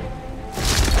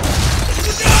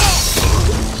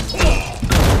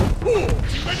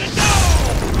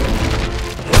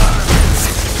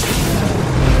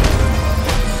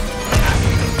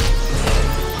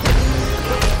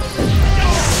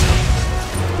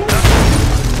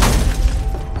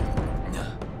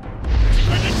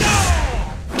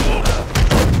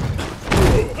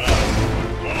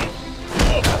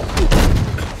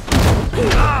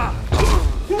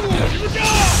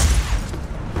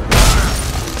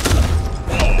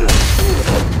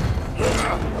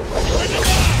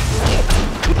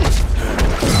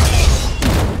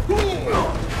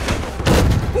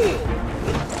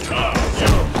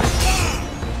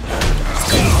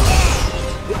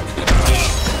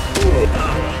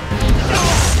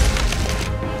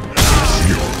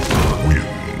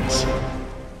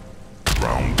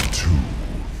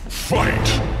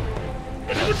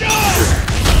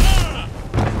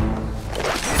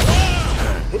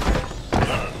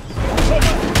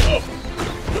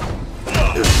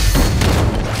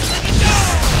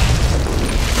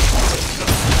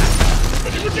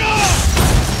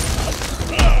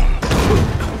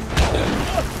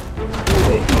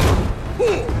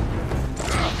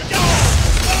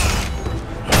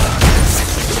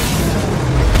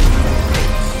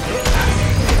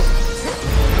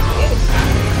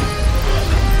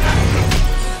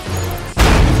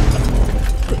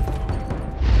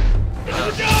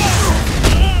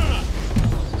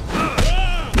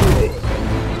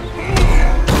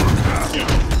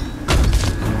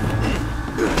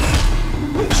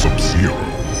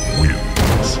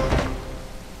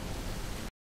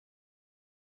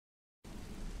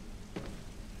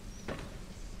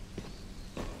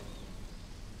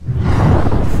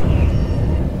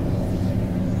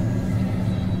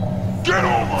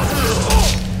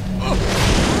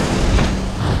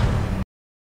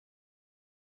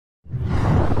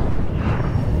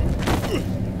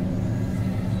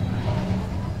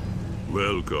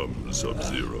 Welcome,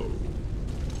 Sub-Zero,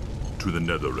 to the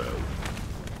Netherrealm.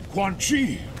 Quan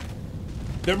Chi!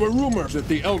 There were rumors that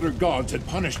the Elder Gods had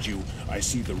punished you. I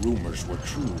see the rumors were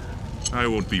true. I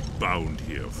won't be bound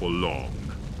here for long.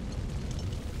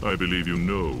 I believe you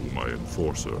know my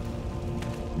enforcer.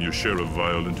 You share a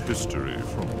violent history,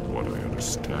 from what I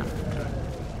understand.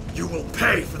 You will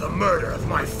pay for the murder of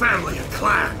my family and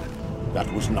clan!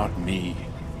 That was not me.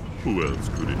 Who else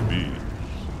could it be?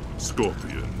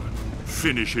 Scorpion.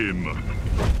 Finish him!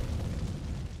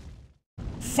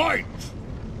 Fight!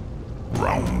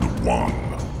 Round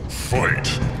one.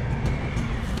 Fight!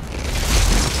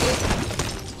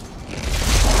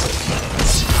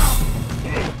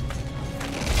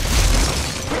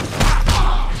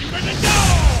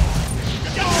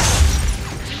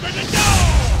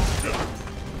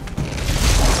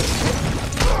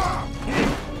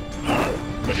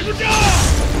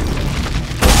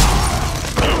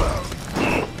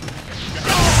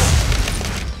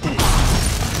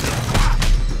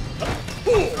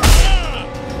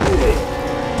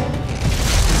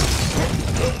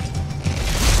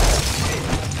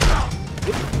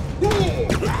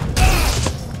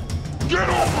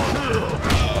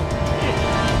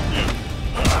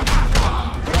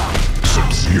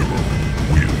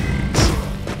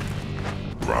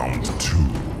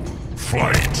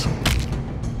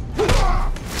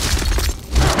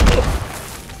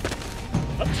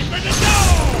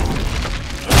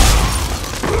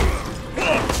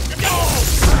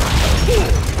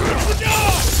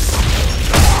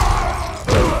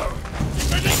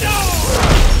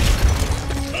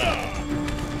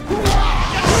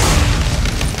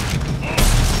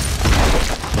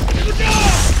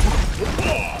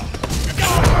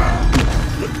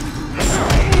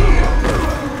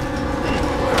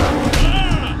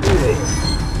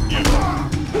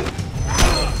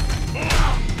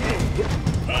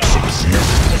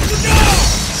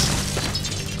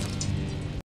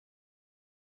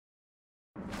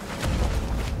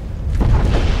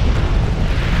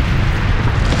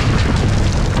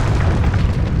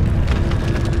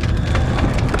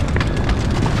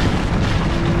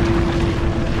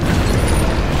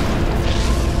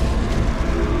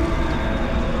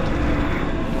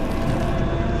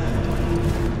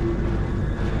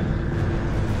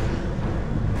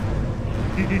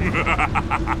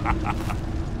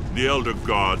 Elder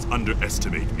Gods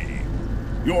underestimate me.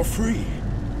 You're free.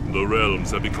 The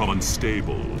realms have become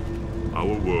unstable.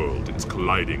 Our world is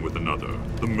colliding with another,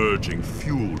 the merging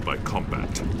fueled by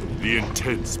Kombat. The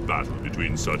intense battle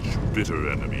between such bitter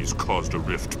enemies caused a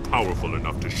rift powerful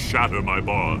enough to shatter my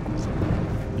bonds.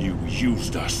 You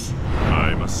used us.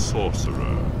 I'm a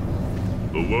sorcerer.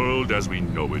 The world as we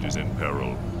know it is in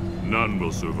peril. None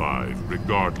will survive,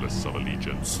 regardless of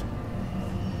allegiance.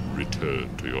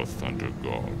 Return to your Thunder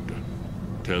God.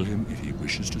 Tell him if he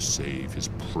wishes to save his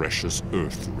precious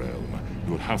Earth realm,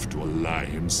 he will have to ally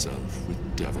himself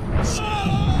with devils.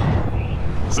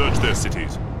 Search their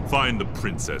cities. Find the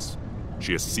princess.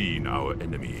 She has seen our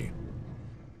enemy.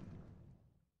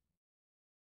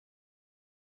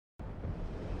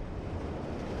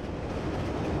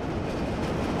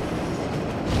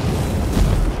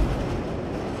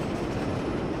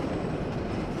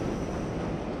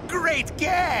 Great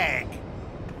gag!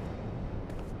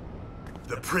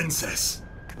 The princess.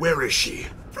 Where is she?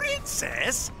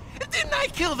 Princess? Didn't I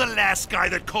kill the last guy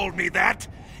that called me that?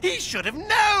 He should have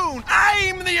known!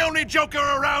 I'm the only Joker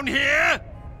around here!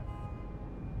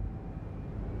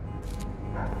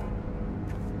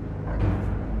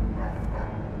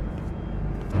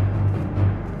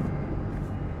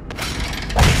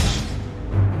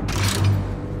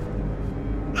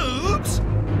 Oops!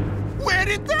 Where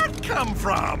did that come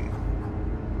from?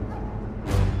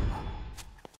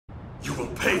 You will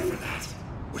pay for that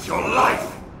with your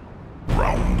life!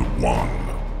 Round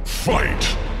 1.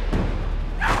 Fight!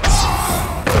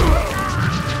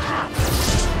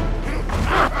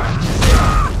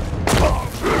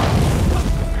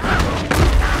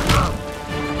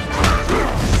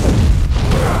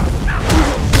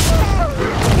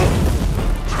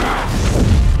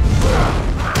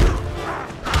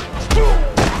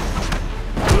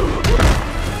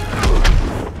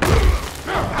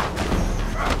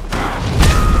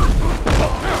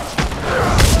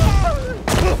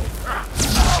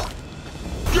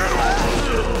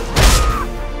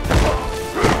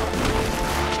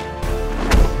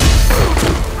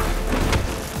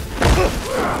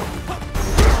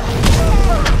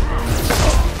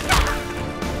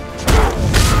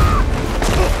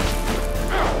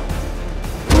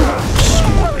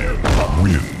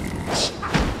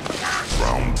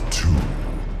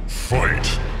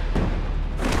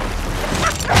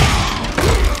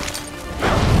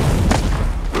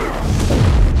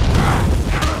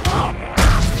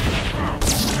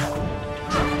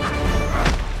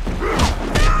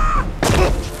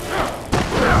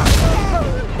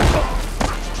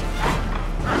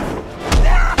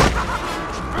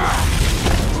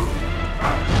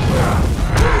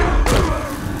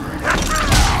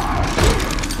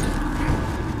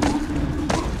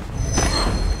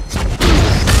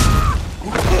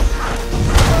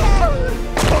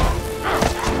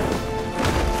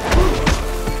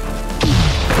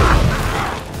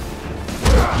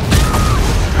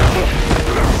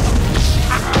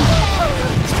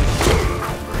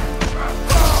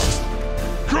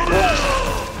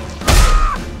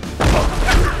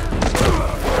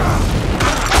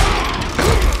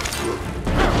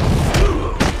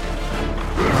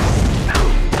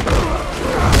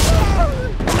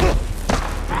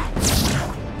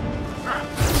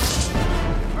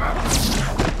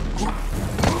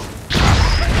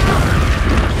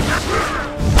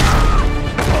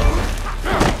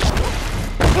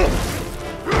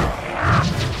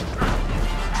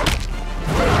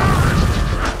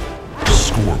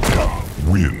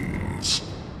 Wins.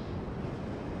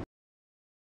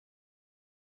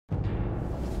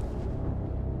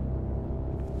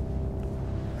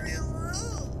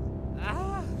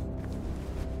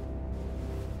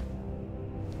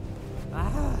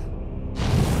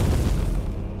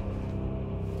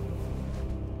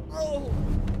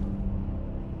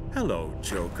 Hello,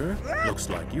 Joker. Looks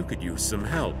like you could use some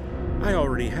help. I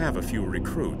already have a few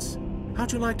recruits.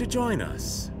 How'd you like to join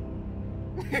us?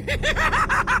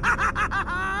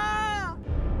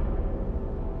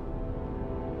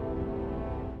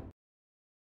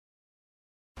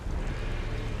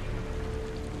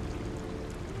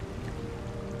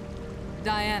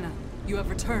 Diana, you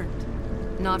have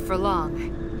returned. Not for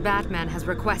long. Batman has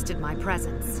requested my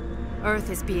presence.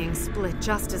 Earth is being split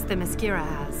just as Themyscira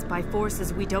has, by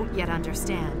forces we don't yet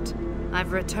understand.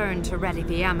 I've returned to ready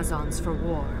the Amazons for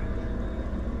war.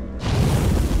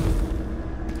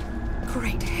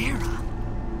 Great Hera!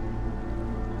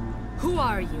 Who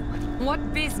are you?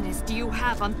 What business do you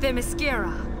have on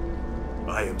Themyscira?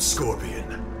 I am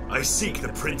Scorpion. I seek the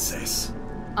princess.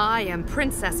 I am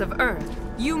Princess of Earth.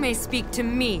 You may speak to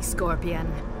me,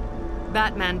 Scorpion.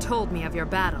 Batman told me of your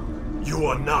battle. You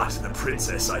are not the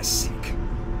princess I seek.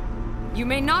 You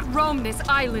may not roam this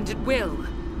island at will.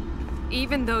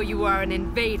 Even though you are an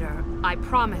invader, I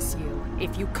promise you,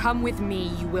 if you come with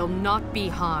me, you will not be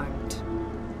harmed.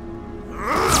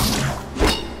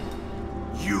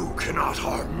 You cannot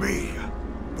harm me,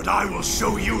 but I will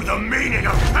show you the meaning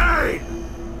of pain!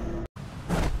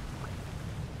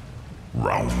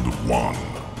 Round 1.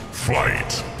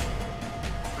 Fight!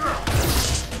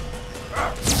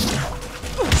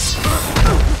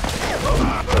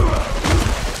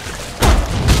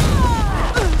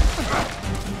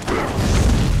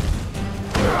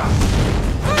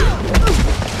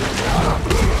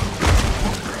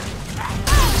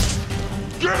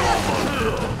 Get over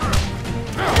here!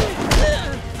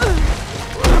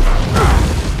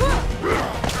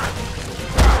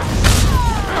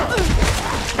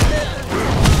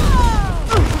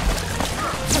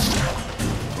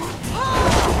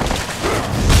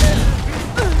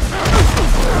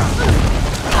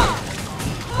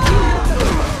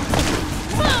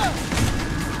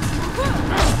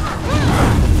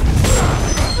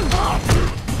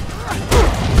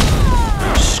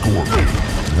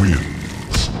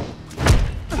 Wins.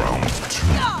 Round 2.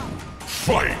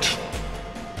 Fight!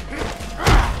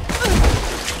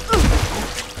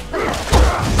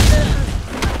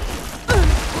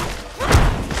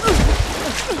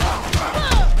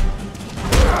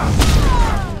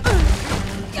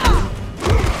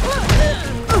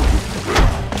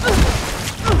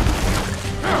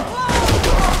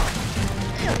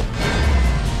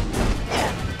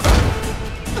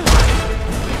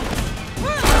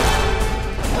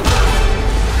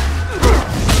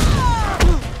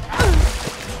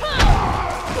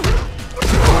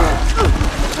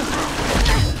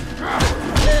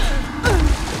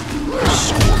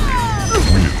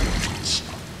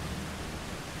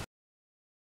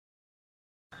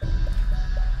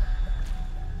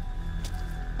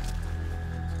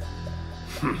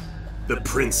 The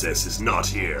princess is not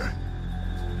here.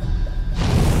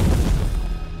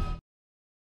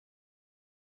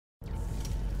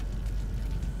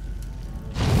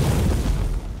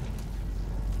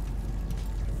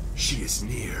 She is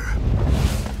near.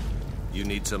 You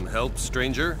need some help,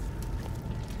 stranger?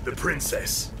 The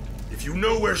princess. If you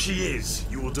know where she is,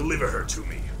 you will deliver her to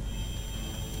me.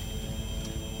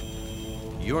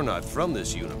 You're not from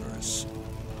this universe.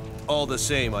 All the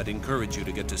same, I'd encourage you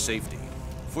to get to safety.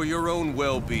 For your own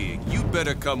well-being, you'd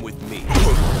better come with me.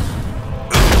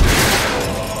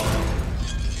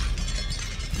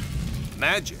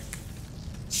 Magic.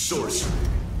 Sorcery.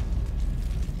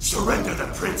 Surrender the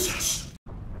princess,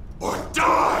 or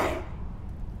die!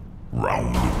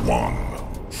 Round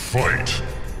 1. Fight!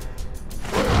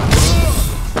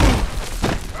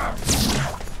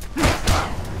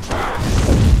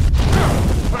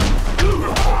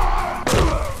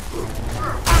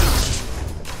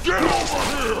 Get over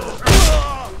here!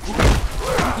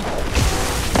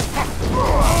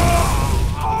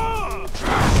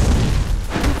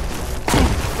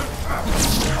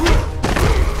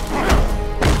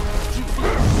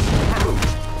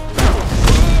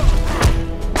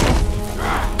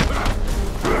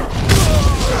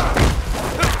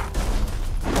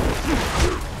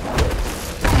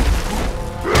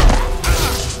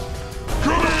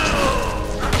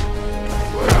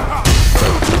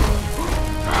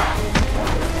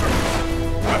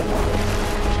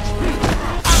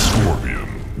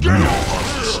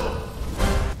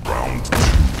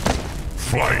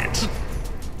 Fight!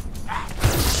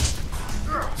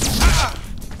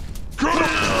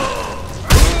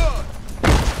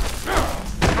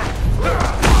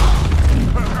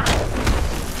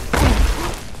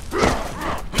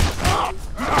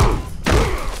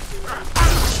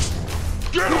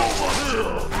 Get over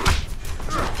here!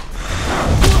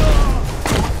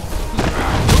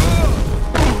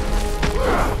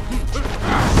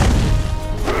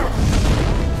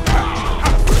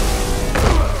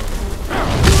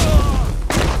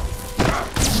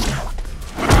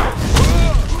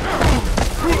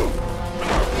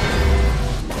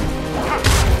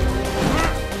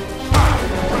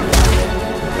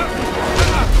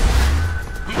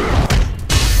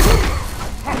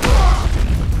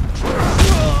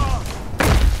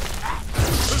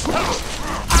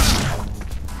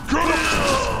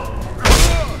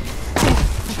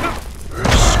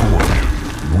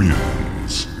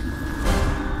 Wins.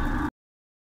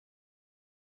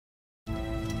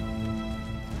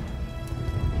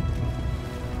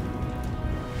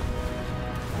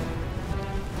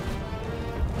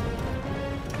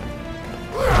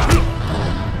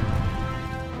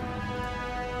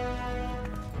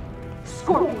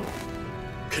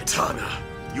 Katana,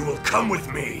 you will come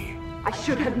with me. I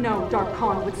should have known Dark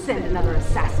Khan would send another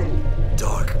assassin.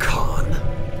 Dark Khan?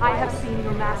 I have seen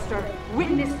your master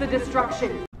witness the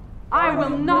destruction. I will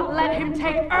not let him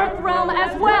take Earthrealm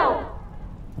as well!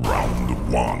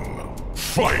 Round 1.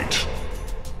 Fight!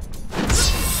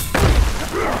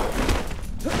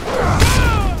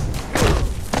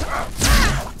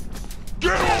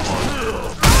 Get over here!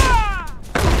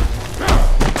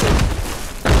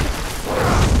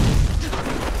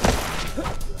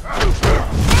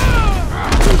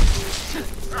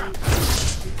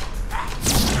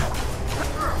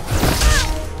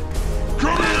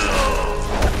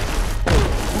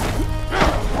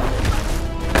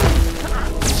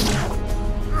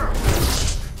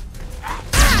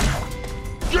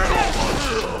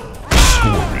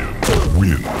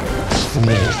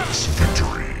 Flawless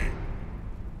victory.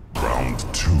 Round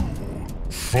 2.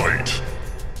 Fight!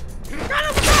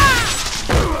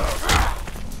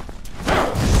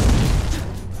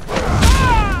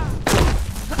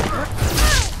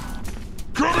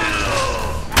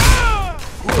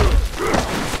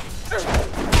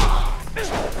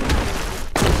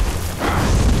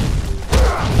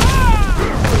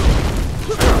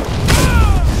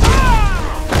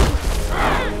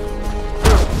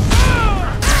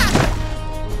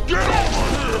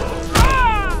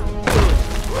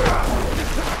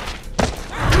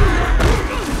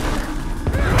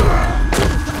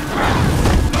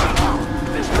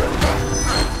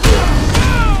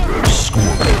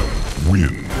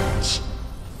 Wins.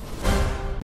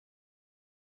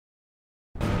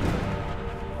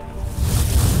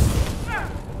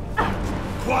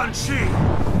 Quan Chi!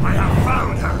 I have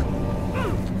found her!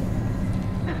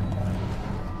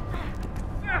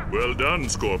 Well done,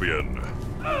 Scorpion.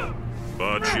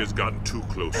 But she has gotten too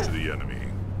close to the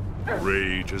enemy.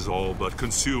 Rage has all but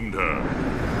consumed her.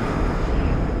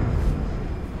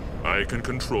 I can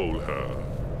control her.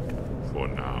 For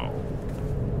now.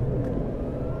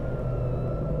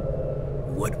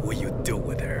 What will you do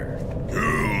with her?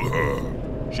 Kill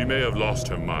her! She may have lost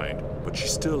her mind, but she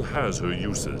still has her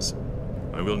uses.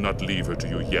 I will not leave her to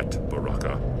you yet,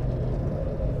 Baraka.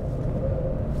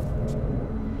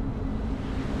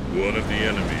 One of the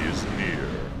enemy is near.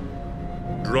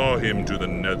 Draw him to the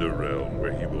Netherrealm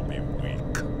where he will be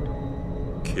weak.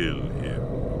 Kill him.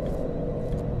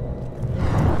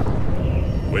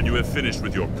 When you have finished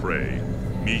with your prey,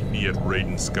 meet me at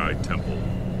Raiden Sky Temple.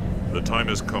 The time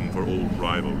has come for old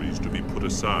rivalries to be put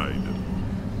aside.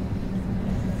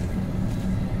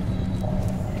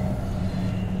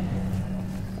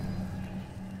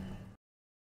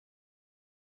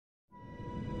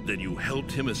 Then you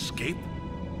helped him escape?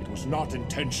 It was not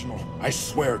intentional, I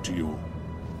swear to you.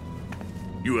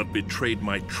 You have betrayed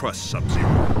my trust,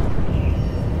 Sub-Zero.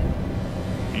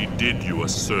 He did you a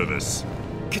service.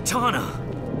 Kitana!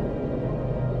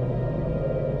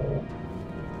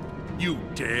 You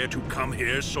dare to come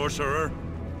here, sorcerer?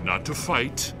 Not to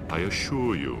fight, I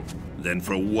assure you. Then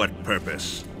for what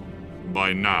purpose?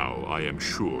 By now, I am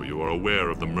sure you are aware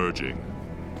of the merging.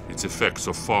 Its effects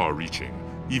are far-reaching.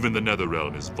 Even the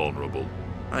Netherrealm is vulnerable.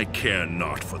 I care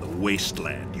not for the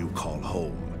wasteland you call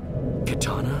home.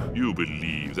 Kitana? You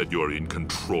believe that you're in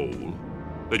control?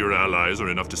 That your allies are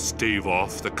enough to stave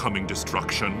off the coming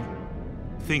destruction?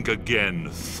 Think again,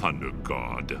 Thunder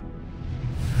God.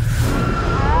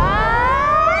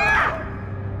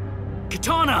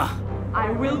 Kitana!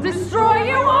 I will destroy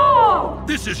you all!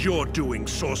 This is your doing,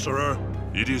 sorcerer.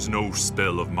 It is no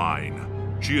spell of mine.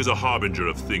 She is a harbinger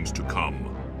of things to come.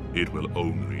 It will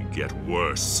only get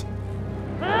worse.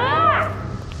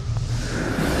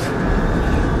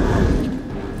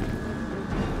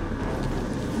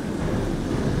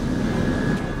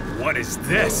 What is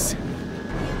this?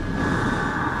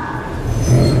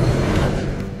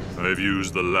 I've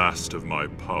used the last of my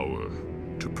power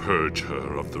to purge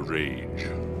her of the rage.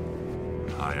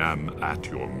 I am at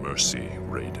your mercy,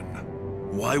 Raiden.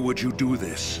 Why would you do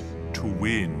this? To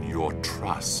win your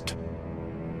trust.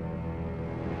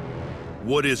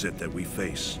 What is it that we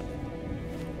face?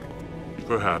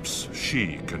 Perhaps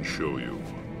she can show you.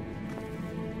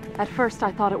 At first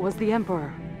I thought it was the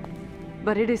Emperor,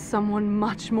 but it is someone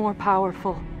much more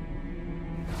powerful.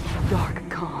 Dark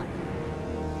Khan.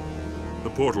 The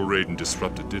portal Raiden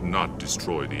disrupted did not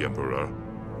destroy the Emperor.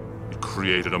 It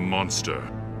created a monster.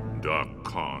 Dark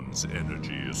Khan's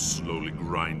energy is slowly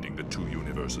grinding the two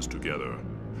universes together,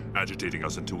 agitating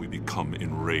us until we become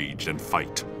enraged and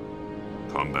fight.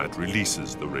 Kombat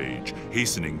releases the rage,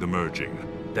 hastening the merging.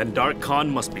 Then Dark Khan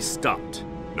must be stopped.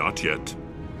 Not yet.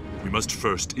 We must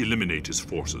first eliminate his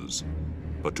forces.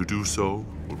 But to do so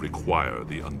will require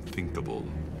the unthinkable.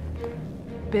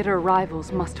 Bitter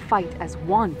rivals must fight as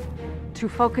one. to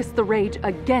focus the rage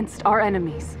against our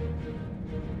enemies.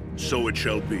 So it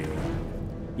shall be.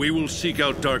 We will seek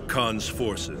out Dark Khan's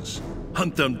forces,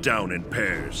 hunt them down in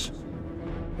pairs.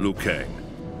 Liu Kang,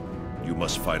 you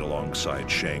must fight alongside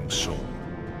Shang Tsung.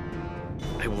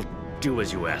 I will do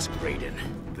as you ask, Raiden.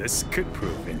 This could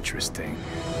prove interesting.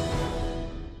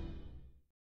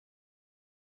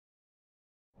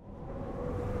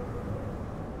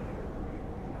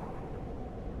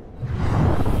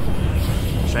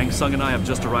 Shang Tsung and I have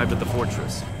just arrived at the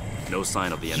fortress. No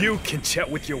sign of the enemy. You can chat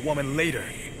with your woman later.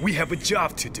 We have a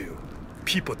job to do.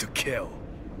 People to kill.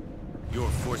 Your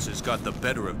forces got the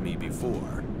better of me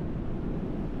before.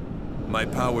 My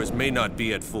powers may not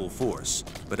be at full force,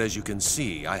 but as you can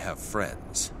see, I have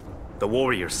friends. The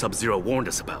warrior Sub-Zero warned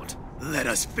us about. Let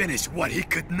us finish what he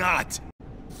could not.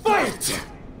 Fight!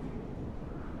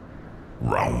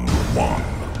 Round 1.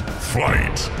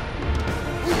 Fight!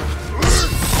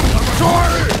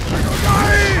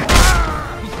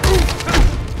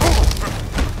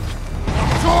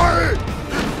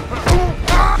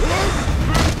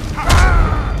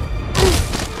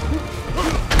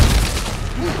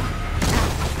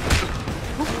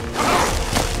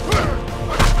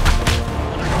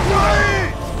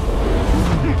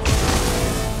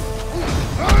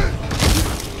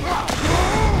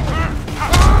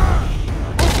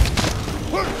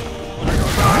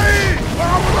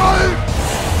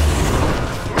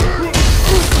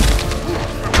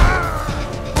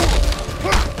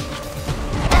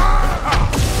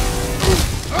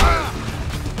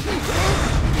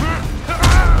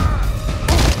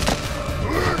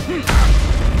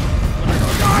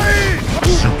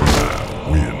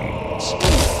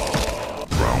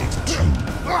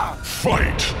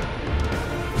 Fight!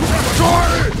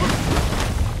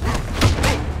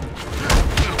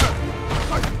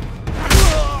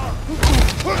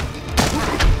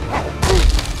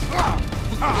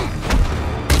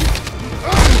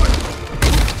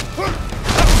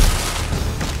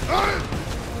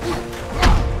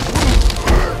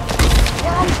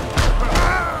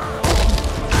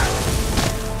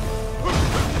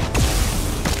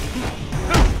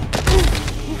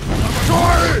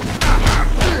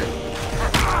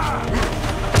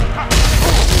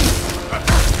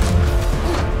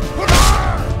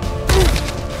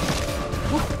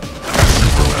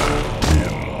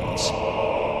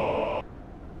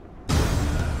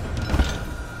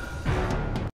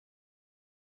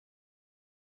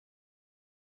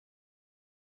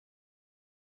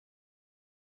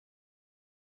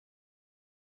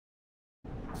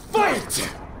 Fight!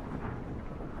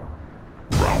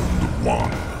 Round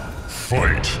 1.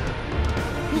 Fight!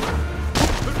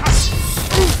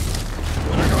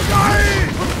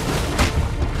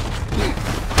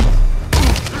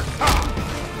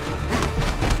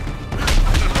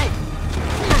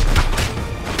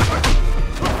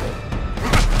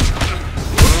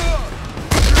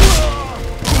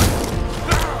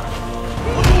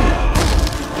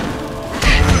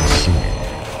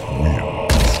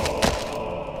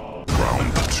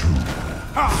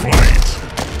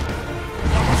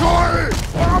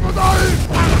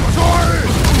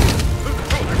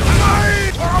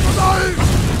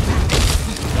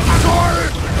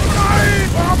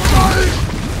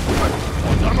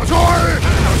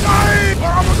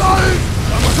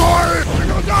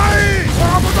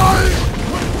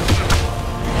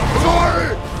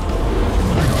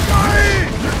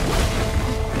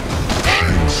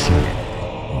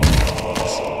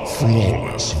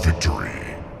 Flawless victory.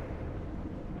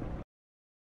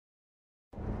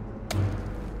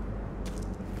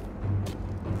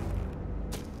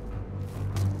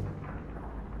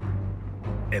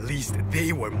 At least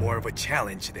they were more of a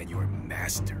challenge than your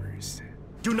masters.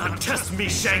 Do not test me,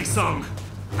 Shang Tsung!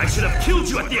 I should have killed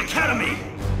you at the academy!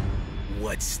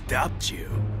 What stopped you?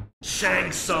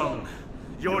 Shang Tsung,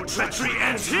 your treachery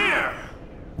ends here!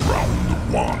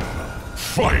 Round 1.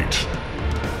 Fight!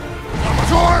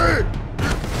 Fight!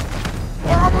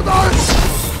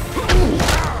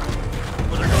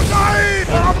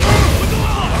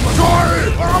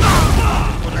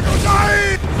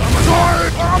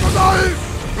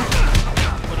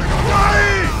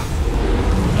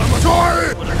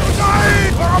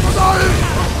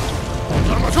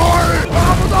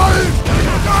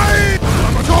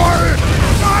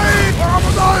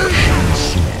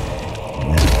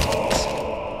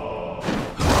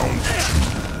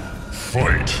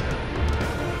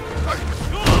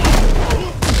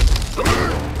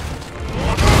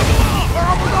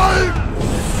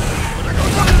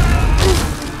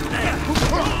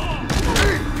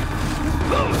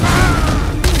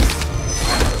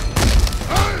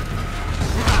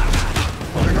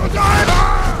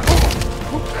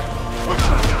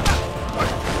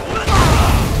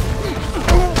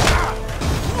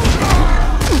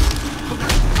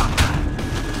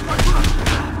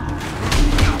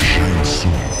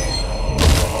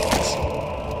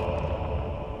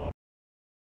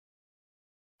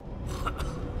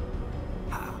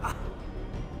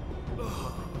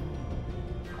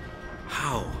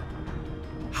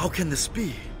 How can this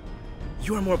be?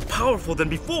 You are more powerful than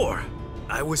before.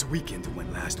 I was weakened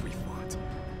when last we fought,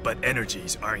 but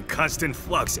energies are in constant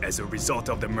flux as a result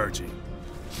of the merging.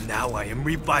 Now I am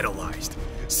revitalized,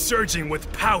 surging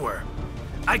with power.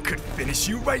 I could finish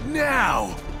you right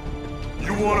now!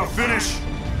 You wanna finish?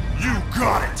 You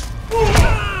got it!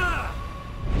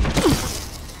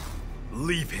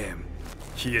 Leave him.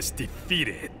 He is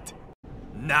defeated.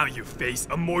 Now you face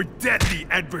a more deadly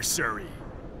adversary.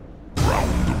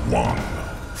 Round 1.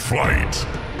 Fight!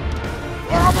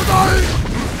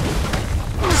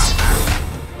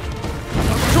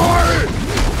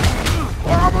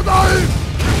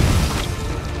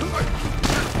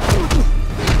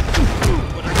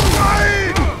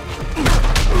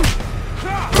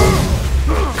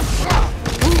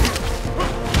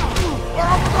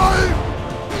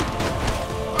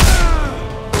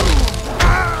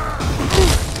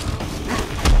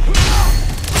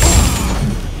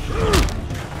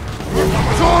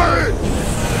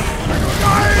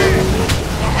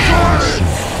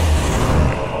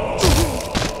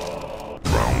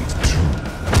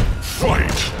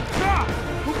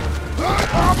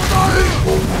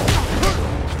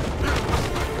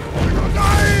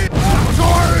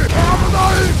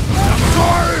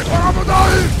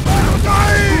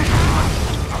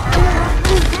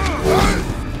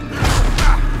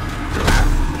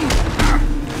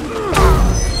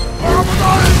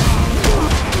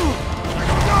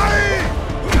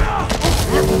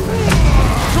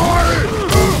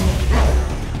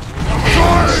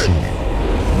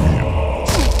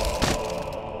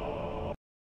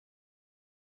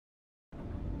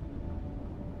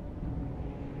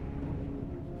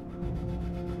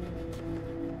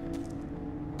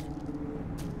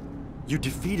 You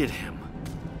defeated him.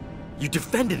 You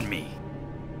defended me.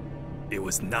 It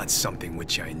was not something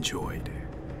which I enjoyed.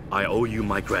 I owe you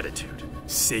my gratitude.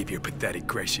 Save your pathetic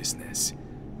graciousness.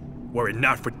 Were it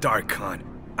not for Dark Khan,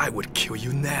 I would kill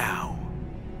you now.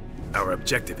 Our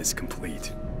objective is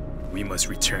complete. We must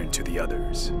return to the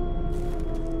others.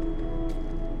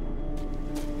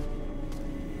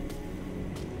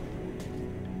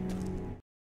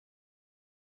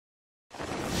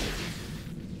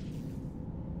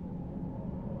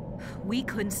 We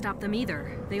couldn't stop them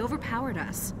either. They overpowered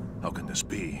us. How can this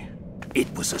be? It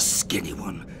was a skinny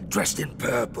one, dressed in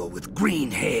purple with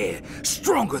green hair,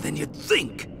 stronger than you'd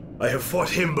think. I have fought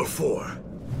him before.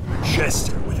 A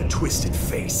jester with a twisted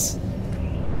face.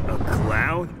 A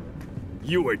clown?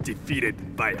 You were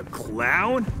defeated by a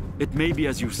clown? It may be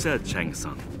as you said,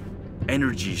 Chang-san.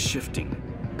 Energy shifting,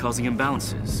 causing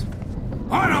imbalances.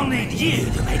 I don't need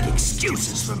you to make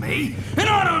excuses for me, and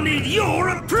I don't need your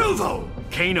approval!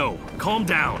 Kano, calm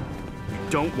down. You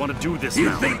don't want to do this now.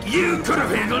 You think you could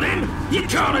have handled him? You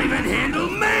can't even handle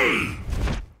me!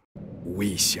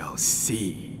 We shall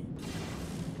see.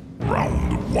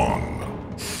 Round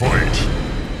 1. Fight!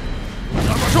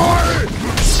 Sorry!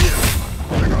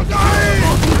 I'm gonna die!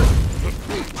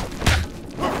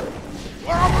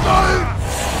 I'm gonna die!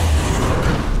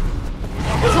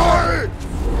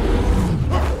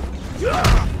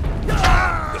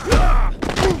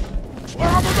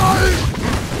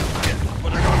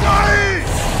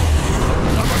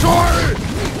 Sorry!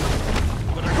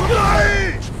 I'm gonna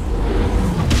die!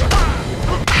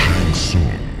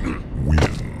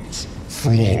 Wins.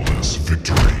 Flawless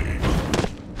victory.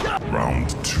 Round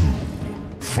 2.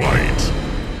 Fight.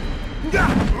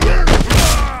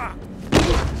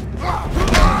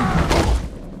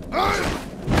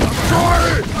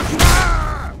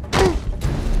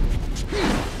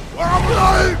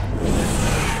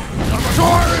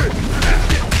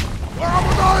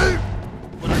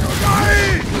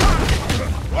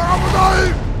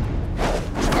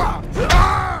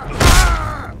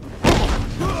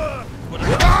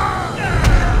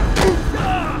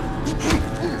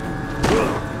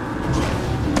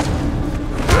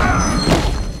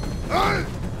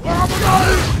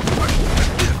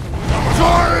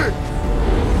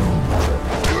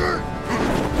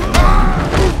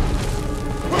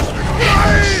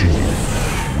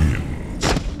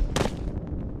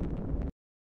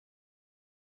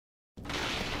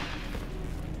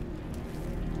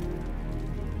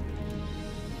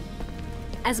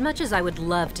 As much as I would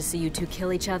love to see you two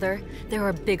kill each other, there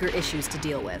are bigger issues to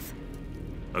deal with.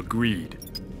 Agreed.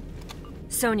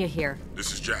 Sonya here.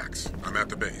 This is Jax. I'm at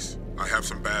the base. I have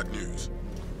some bad news.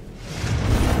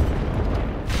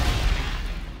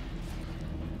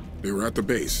 They were at the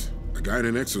base. A guy in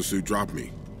an exosuit dropped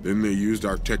me. Then they used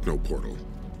our techno portal.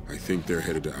 I think they're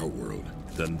headed to Outworld.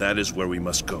 Then that is where we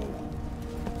must go.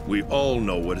 We all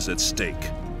know what is at stake.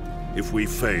 If we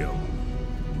fail,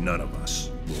 none of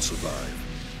us will survive.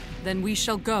 Then we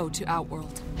shall go to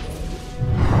Outworld.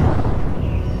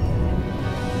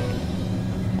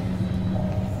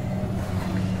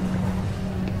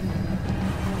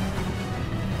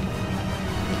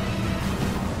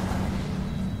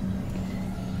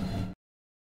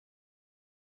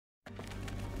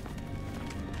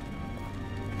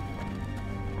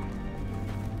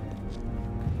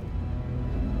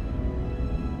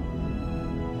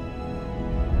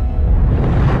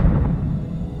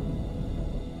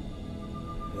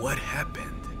 What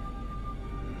happened?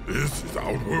 This is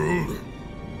Outworld.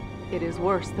 It is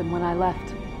worse than when I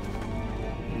left.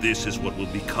 This is what will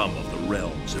become of the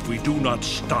realms if we do not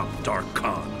stop Dark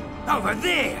Khan. Over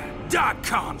there! Dark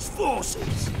Khan's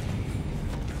forces!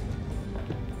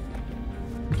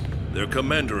 Their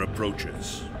commander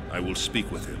approaches. I will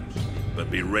speak with him,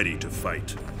 but be ready to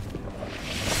fight.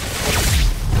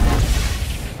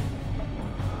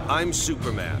 I'm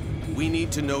Superman. We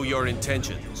need to know your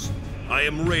intentions. I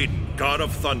am Raiden, God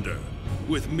of Thunder.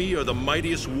 With me are the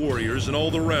mightiest warriors in all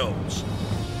the realms.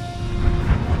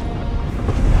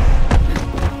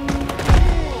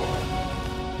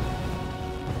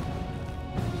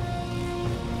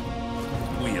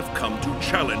 We have come to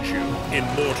challenge you in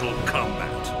mortal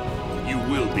combat. You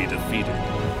will be defeated.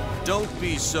 Don't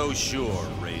be so sure,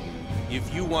 Raiden.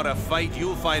 If you want to fight,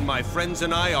 you'll find my friends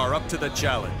and I are up to the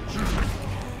challenge.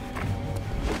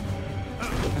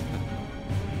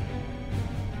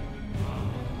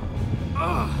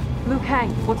 Liu Kang,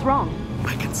 what's wrong?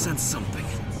 I can sense something.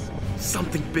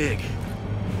 Something big.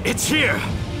 It's here!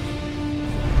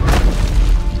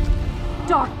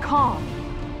 Dark Khan!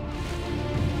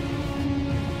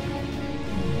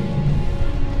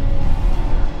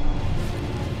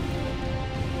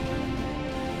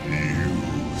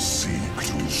 You seek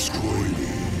to destroy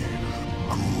me.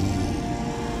 Good.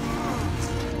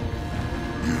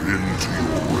 Give in to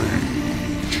your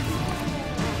rage.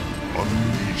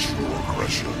 Unleash your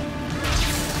aggression.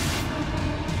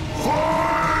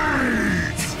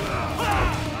 Fight!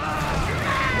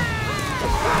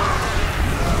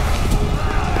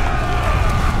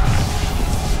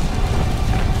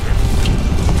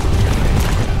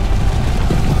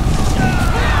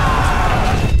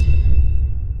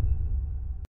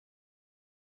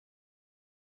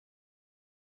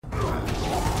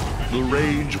 The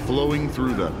rage flowing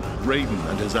through them, Raiden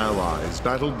and his allies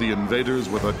battled the invaders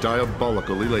with a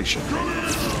diabolical elation.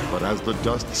 But as the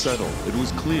dust settled, it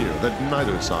was clear that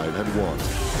neither side had won.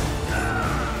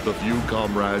 The few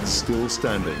comrades still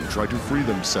standing tried to free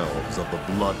themselves of the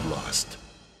bloodlust.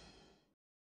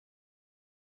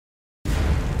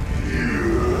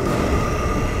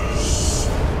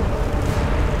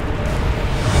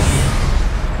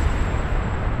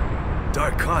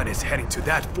 Dark Khan is heading to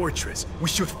that fortress. We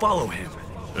should follow him.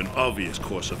 An obvious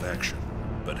course of action.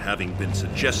 But having been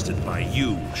suggested by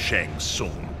you, Shang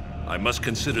Tsung, I must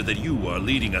consider that you are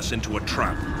leading us into a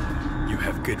trap. You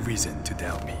have good reason to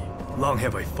doubt me. Long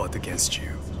have I fought against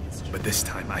you. But this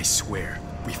time, I swear,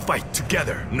 we fight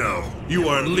together. No, you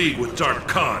are in league with Dark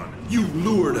Khan. You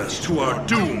lured us to our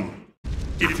doom.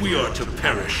 If we are to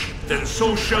perish, then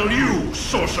so shall you,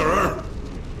 sorcerer!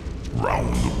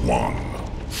 Round one.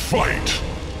 Fight!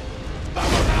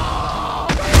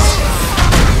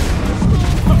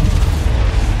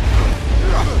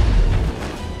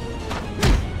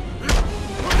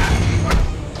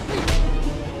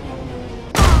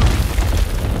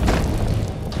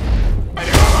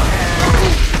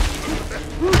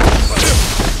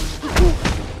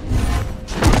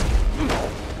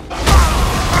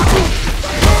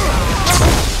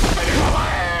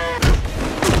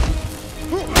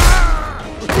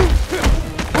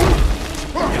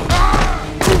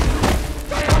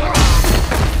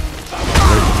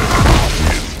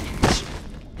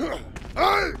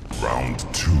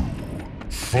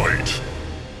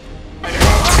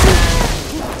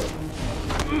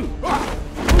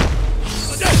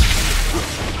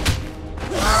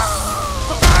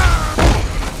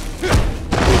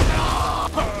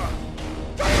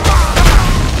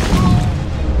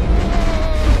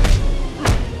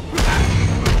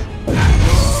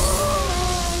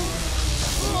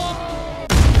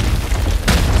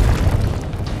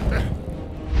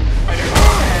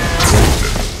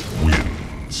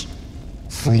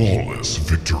 Flawless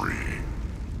victory.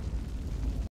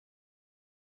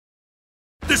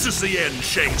 This is the end,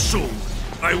 Shang Tsung.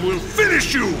 I will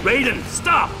finish you! Raiden,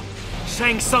 stop!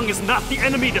 Shang Tsung is not the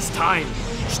enemy this time.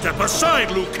 Step aside,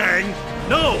 Liu Kang!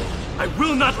 No! I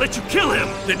will not let you kill him!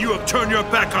 Then you have turned your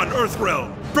back on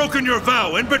Earthrealm, broken your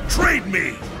vow, and betrayed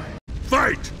me!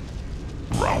 Fight!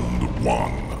 Round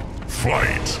one.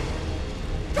 Fight!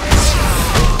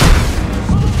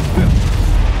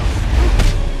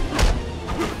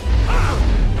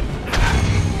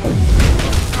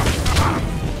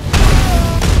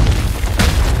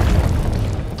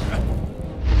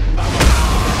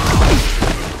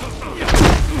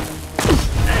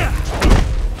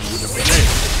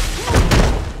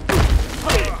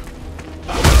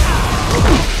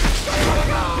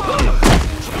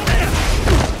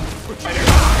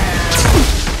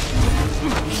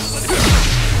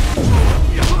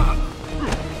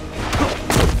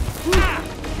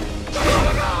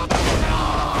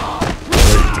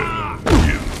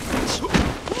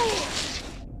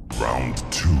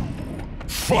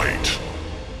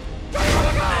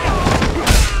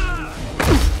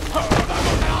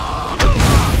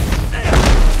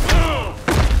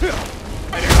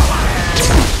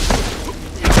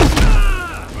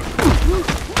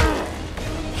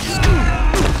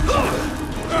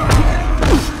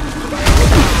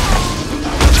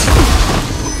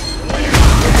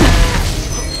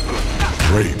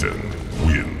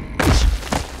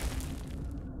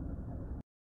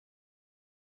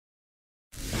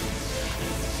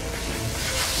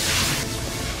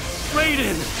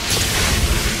 Raiden!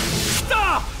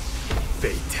 Stop!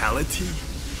 Fatality?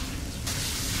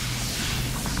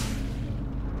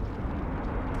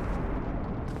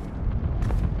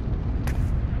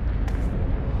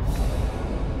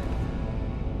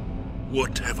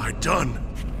 What have I done?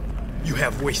 You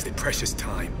have wasted precious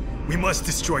time. We must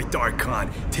destroy Dark Khan,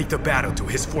 take the battle to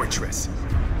his fortress.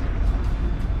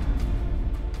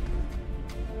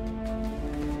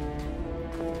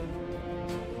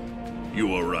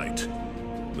 You are right.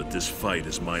 But this fight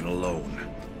is mine alone.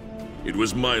 It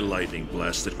was my lightning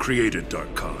blast that created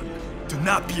Dark Khan. Do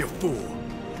not be a fool.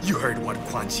 You heard what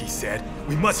Quan Chi said.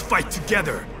 We must fight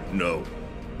together. No.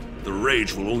 The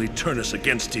rage will only turn us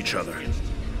against each other.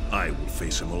 I will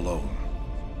face him alone.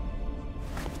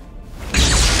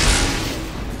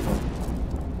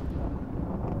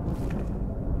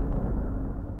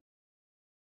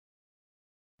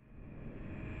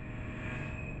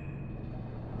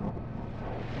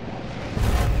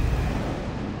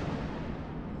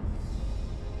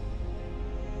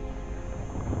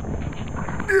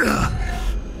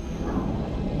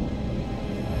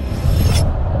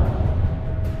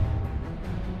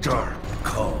 Dark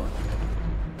Khan.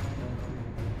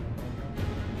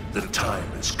 The time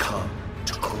has come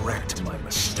to correct my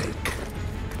mistake.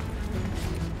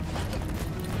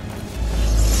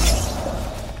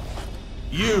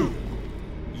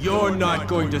 You're not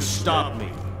going to stop me.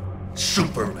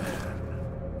 Superman.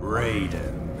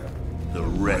 Raiden. The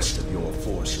rest of your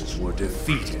forces were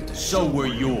defeated. So were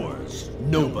yours.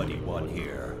 Nobody won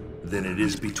here. Then it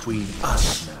is between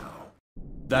us now.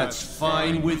 That's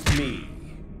fine with me.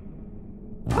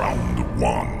 Round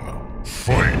 1.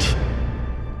 Fight!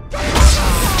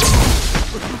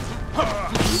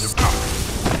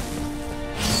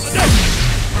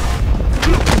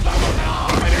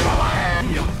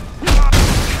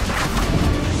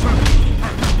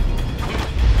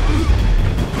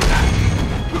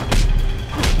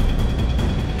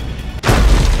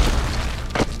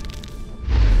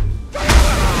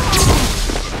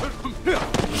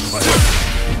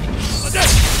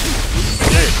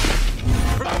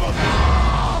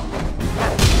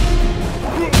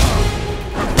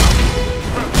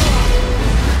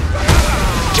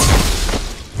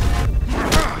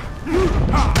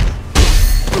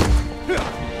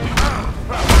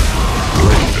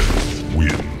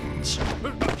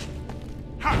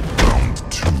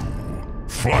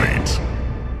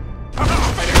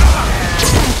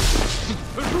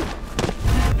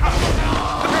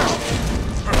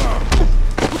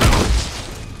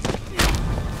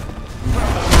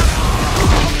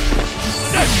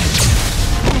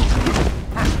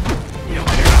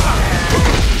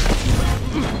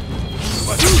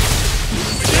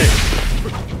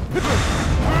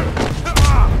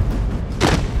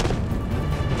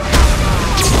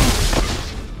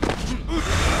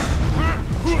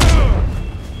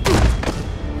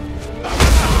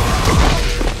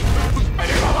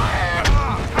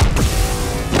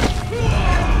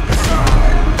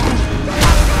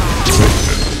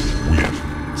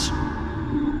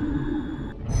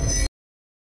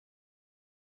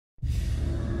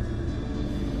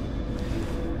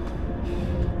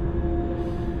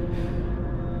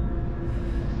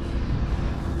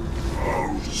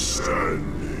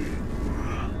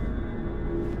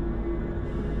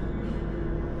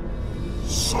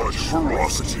 Such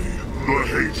ferocity, the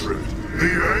hatred,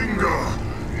 the anger.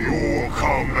 Your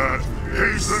combat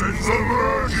hastens the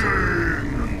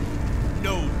merging.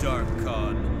 No, Dark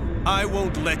Khan. I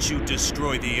won't let you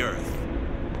destroy the Earth.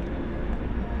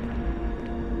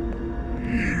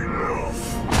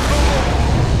 Enough.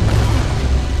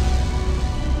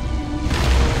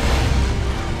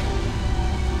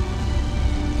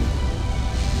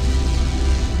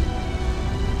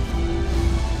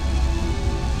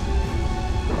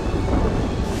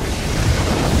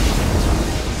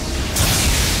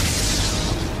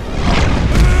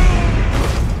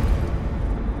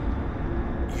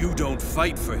 You don't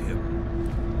fight for him.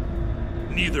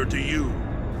 Neither do you.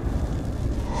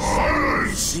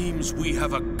 It seems we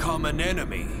have a common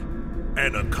enemy.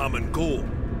 And a common goal.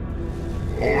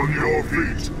 On your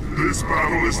feet. This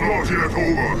battle is not yet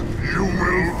over. You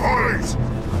will fight!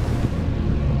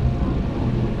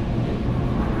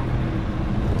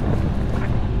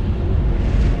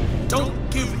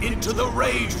 Don't give in to the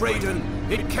rage, Raiden.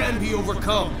 It can be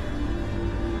overcome.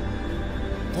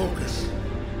 Focus.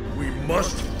 We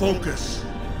must focus.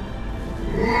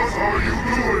 What are you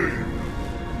doing?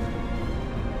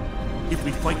 If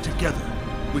we fight together,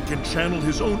 we can channel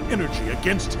his own energy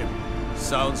against him.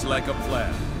 Sounds like a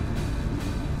plan.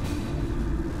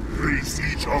 Face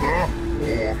each other,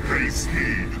 or face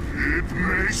me. It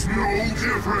makes no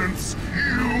difference.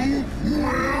 You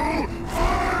will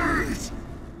fight!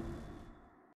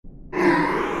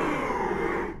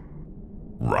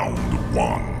 Round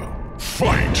 1.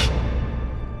 Fight!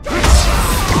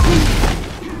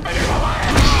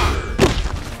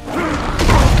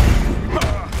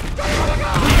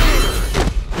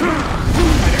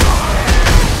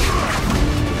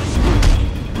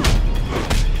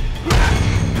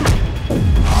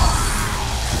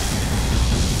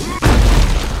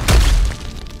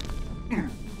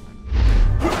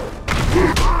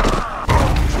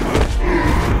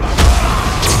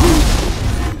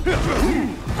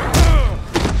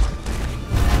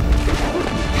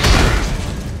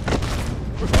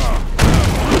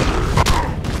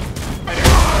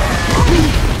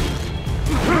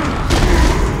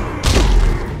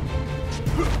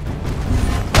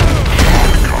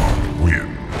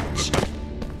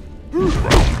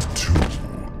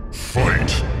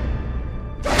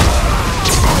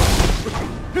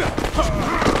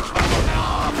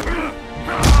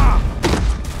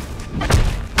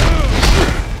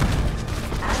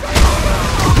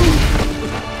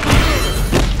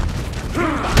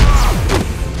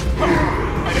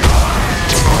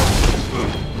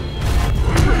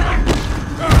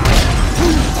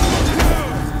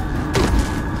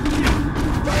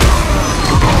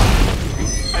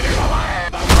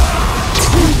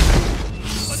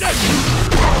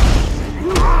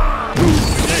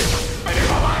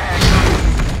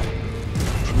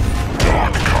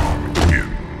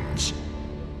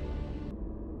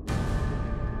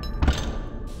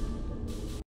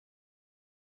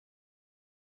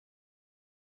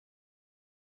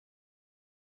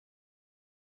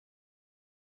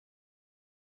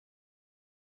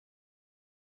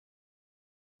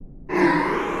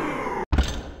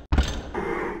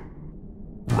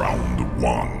 Round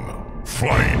 1.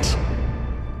 Fight!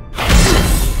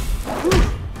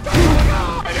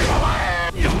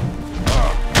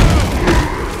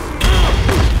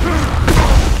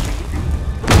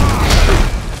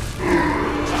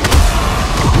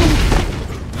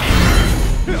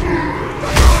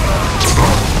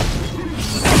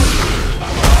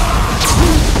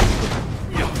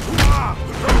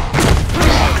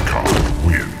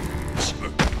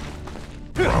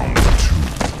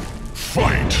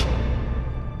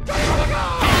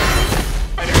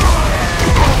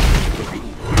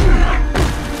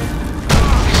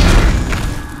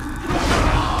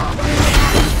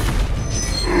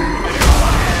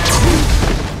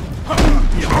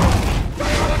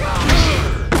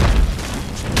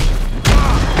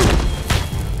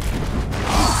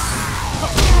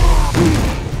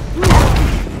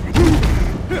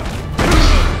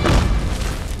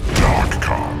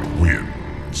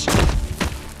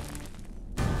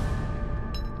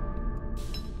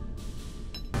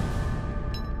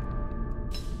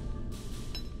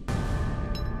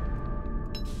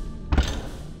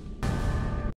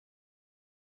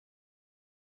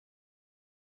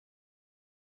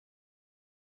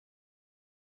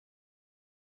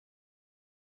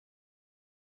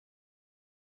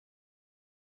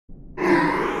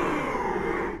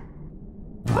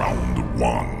 Round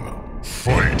 1.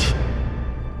 Fight!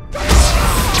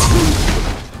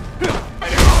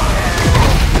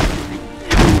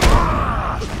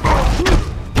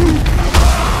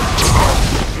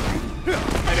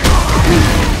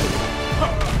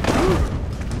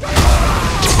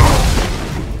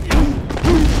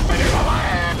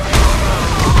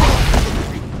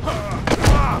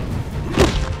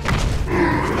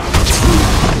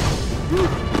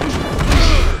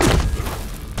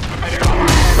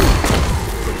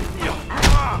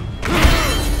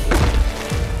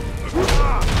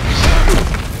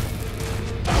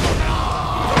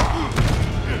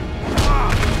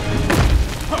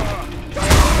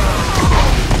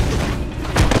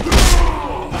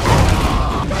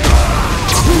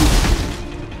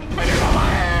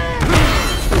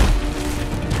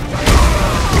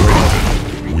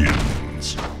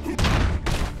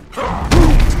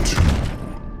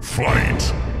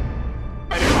 Fight!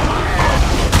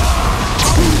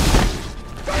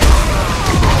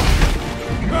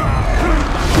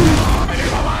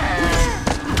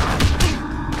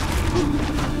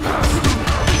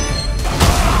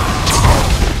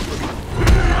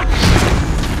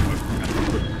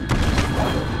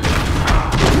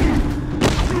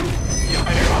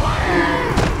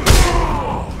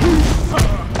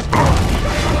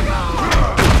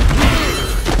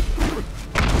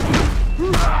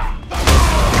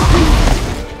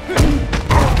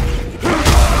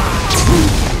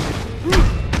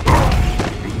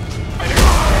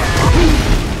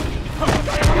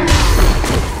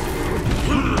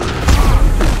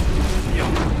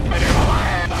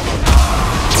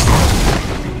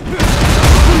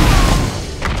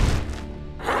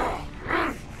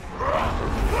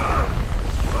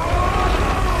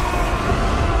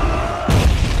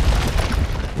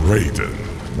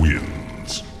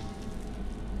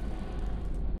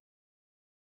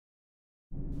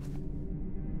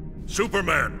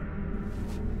 Superman!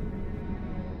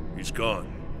 He's gone.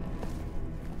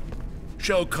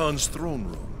 Shao Kahn's throne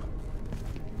room.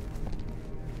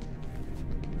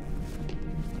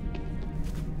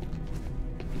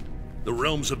 The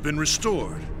realms have been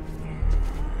restored.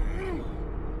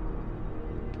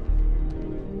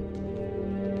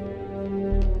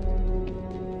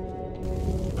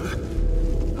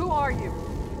 Who are you?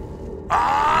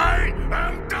 I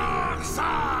am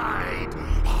Darkseid!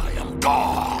 I am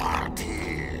God here!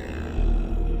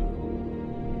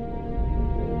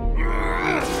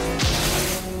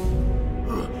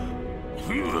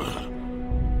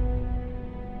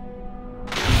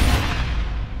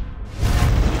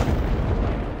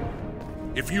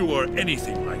 If you are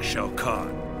anything like Shao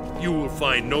Kahn, you will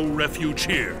find no refuge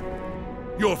here.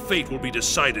 Your fate will be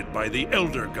decided by the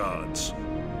Elder Gods.